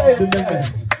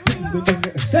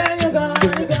 Shine you gone,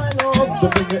 you gone.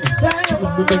 Shine you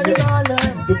gone, you gone.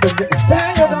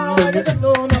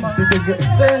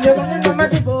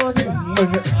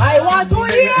 I want to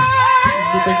hear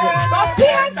the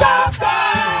tears of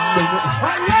God.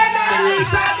 And when I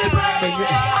reach out the praise,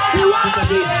 you want to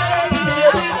be play me,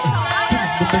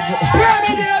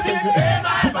 David.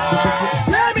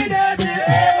 Play me, David.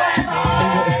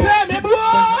 Play me,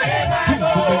 boy.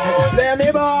 Play me,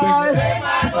 boy.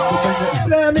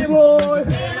 Play me, boy.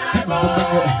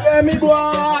 Play me,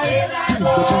 boy.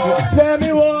 Play me,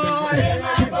 boy.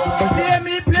 Play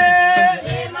me, play.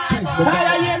 I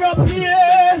hear you play.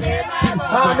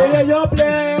 I'm here you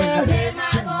play.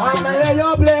 I'm here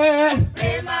you play.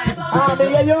 I'm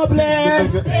here you play.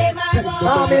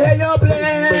 I'm here you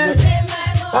play.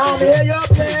 I'm here you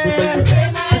play.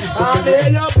 I'm here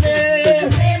you play.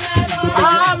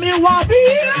 I'm here want to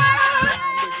hear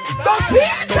the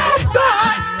tears of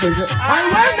God. And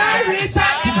when I reach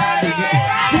out,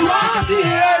 you want to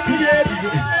hear me, baby.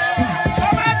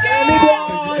 Play me,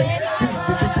 boy.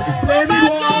 Play me,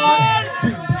 boy.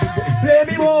 Play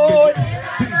me, boy.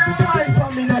 Find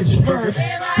some in that church.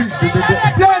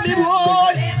 Play me,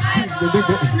 boy.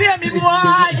 Play me,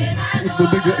 boy.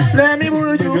 Play me,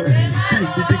 boy.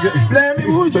 Play me,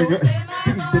 boy.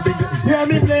 Hear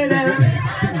me play them.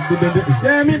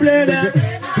 Hear me play them.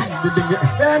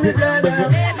 Hear me play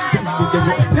them.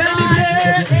 Hear me play.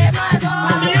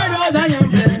 I'm here, yours, I am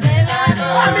play.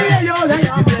 I'm here, yours, I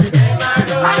am play.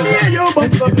 I'm here, you,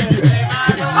 but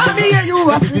I'm here, you,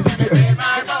 I'm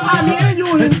here, you,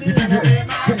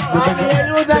 I'm here,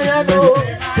 you, Diana.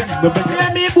 Play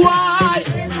me, boy.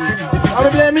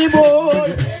 Play me, boy.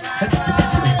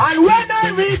 And when I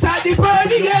reach at the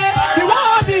pearly gate, you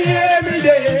want to hear me,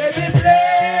 David play.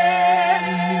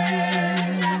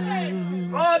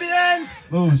 Audience.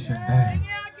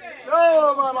 No,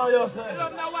 mama, yourself.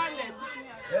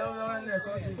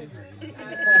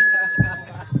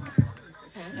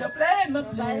 You play my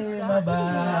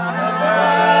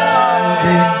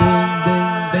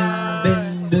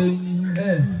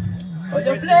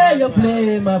you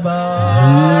play my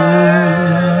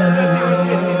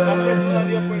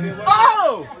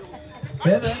oh!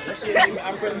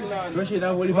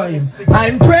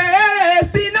 I'm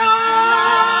pressing on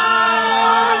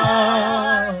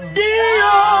the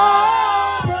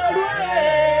upward way.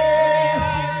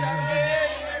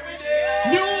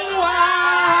 New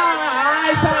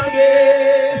eyes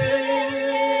again.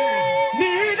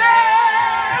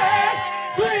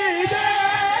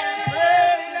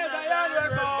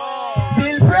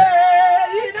 Still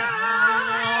praying on.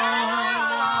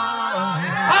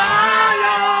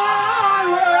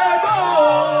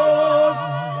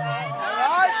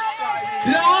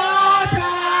 Lord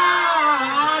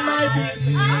God, my King,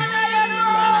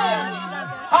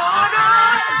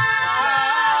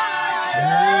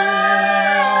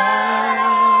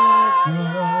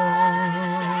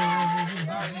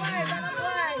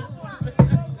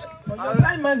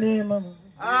 sign my name, mama.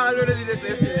 Ah, no, they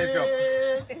say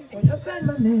You sign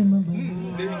my name, mama.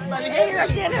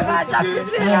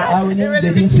 I will need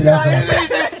the history.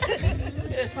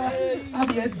 I'll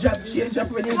be a job, change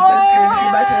up when you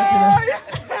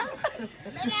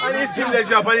I need still the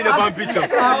drop, I need a fan picture.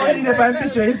 I need a fan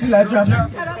picture, it's still a drop.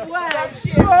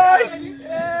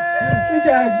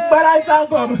 Balance and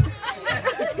come.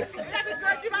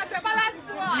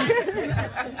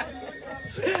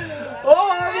 Oh,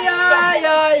 yeah,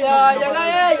 yeah, yeah, yeah,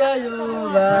 yeah,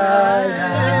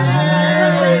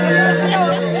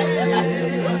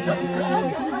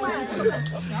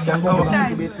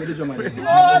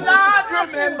 oh, Lord,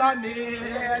 remember me.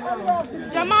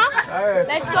 Jama,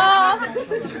 let's go.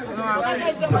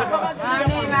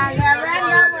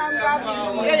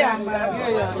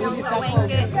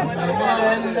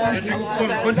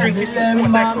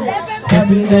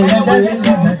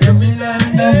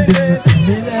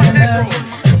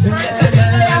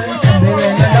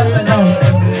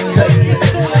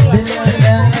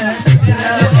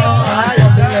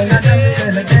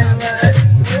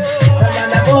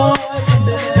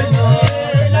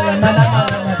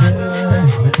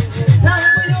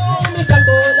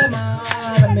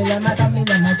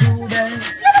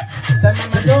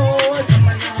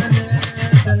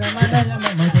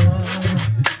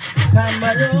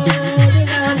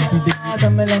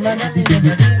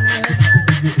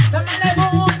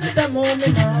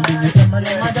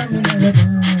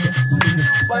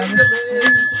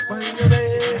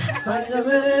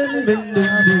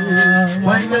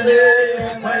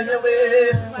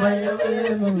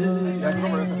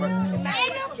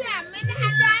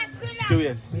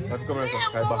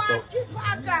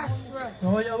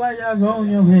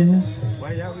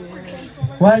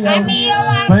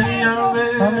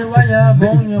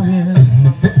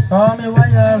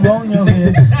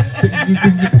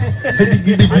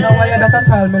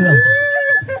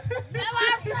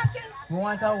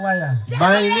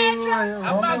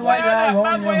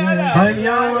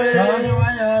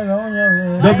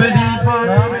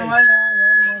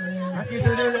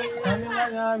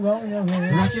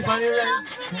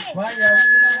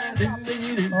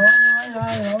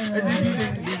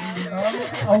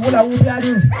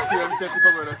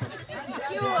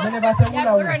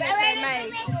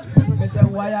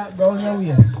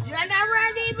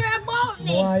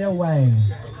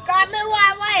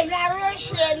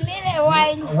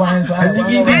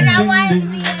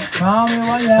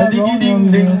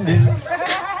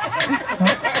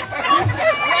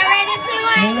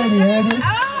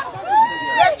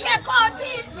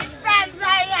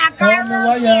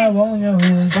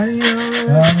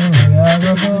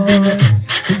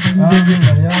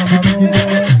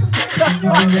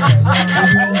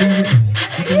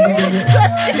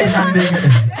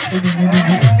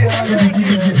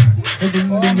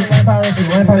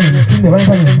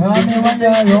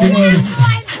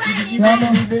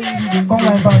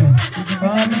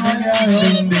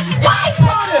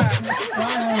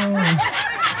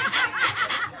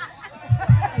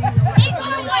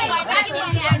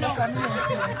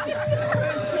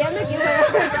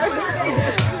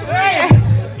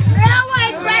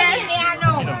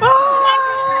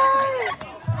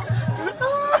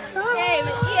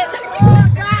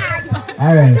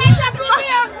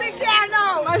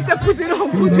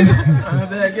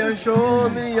 Show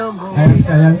me your boy. I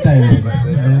am tired.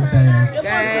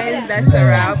 Guys, that's a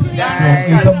wrap,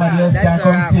 guys. Somebody else can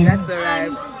come see. That's a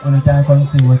wrap. And you can come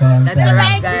see what I am That's a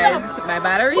wrap, guys. My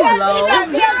battery is low.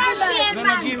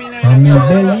 Mommy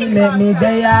belly make me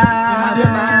there.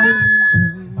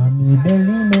 Mommy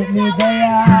belly make me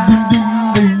there.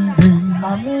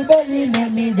 Mommy belly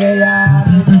make me there.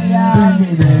 Me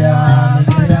there.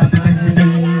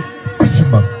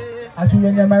 Actually,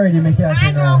 when you're married, you make it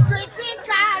happen now. I know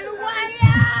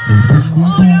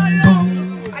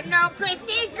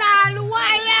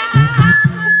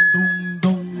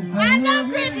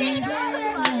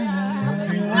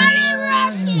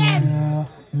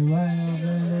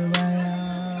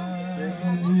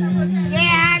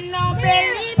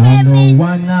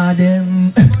one of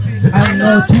them, I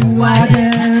know two of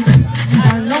them,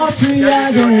 I know three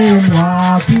of them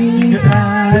walking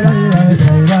side.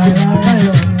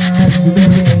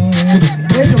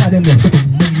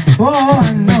 Oh,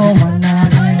 I know one of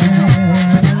them,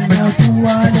 I know two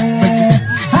of them,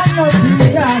 I know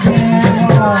three of them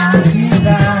walking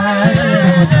side.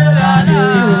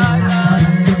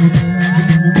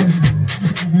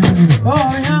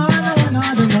 Oh, yeah.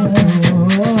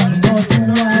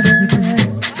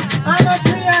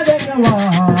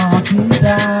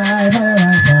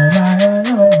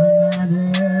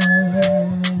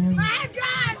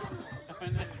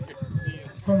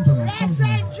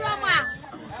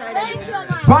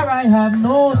 For I have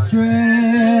no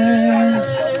strength,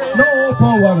 no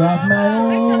power of my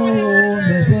own.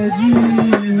 They say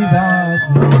Jesus,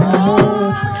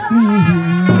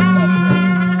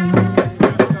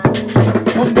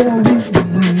 come go with me,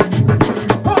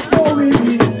 come go with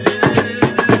me.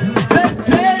 Let's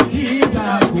say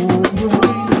Jesus, go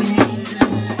with me.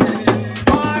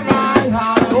 For I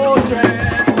have no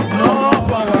strength, no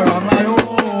power of my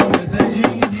own. They say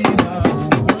Jesus.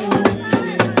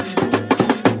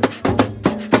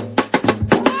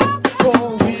 Go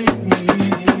with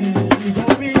me.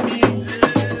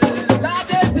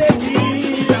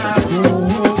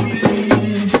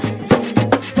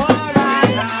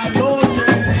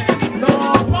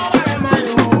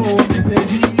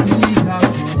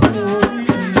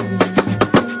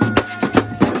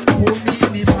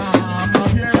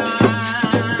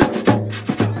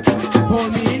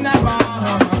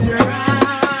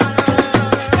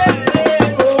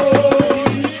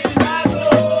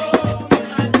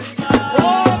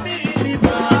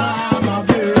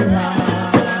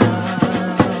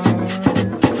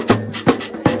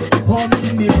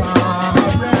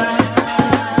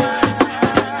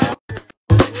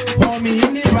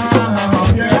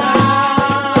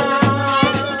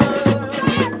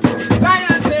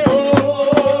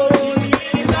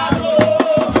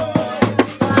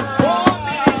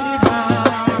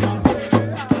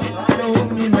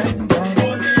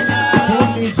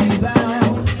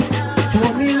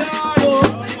 me Lord,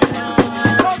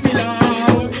 oh me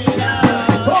Lord,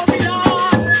 oh me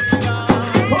Lord,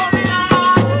 oh me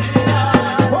Lord,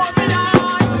 oh me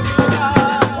Lord,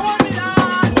 oh me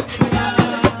Lord.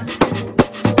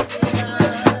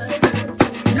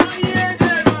 Now the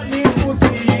angel want me to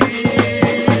sleep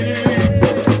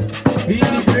in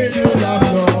the cradle of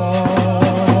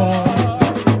love.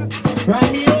 Run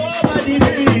me over the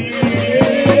grave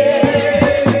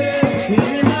in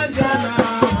the mansion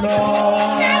of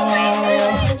love.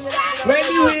 When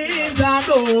the winds are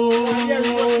blowing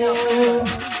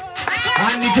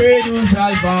and the cradle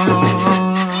shall fall.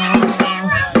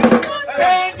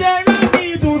 Angel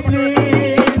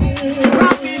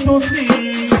rock me to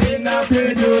sleep in the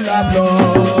cradle of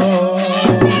love.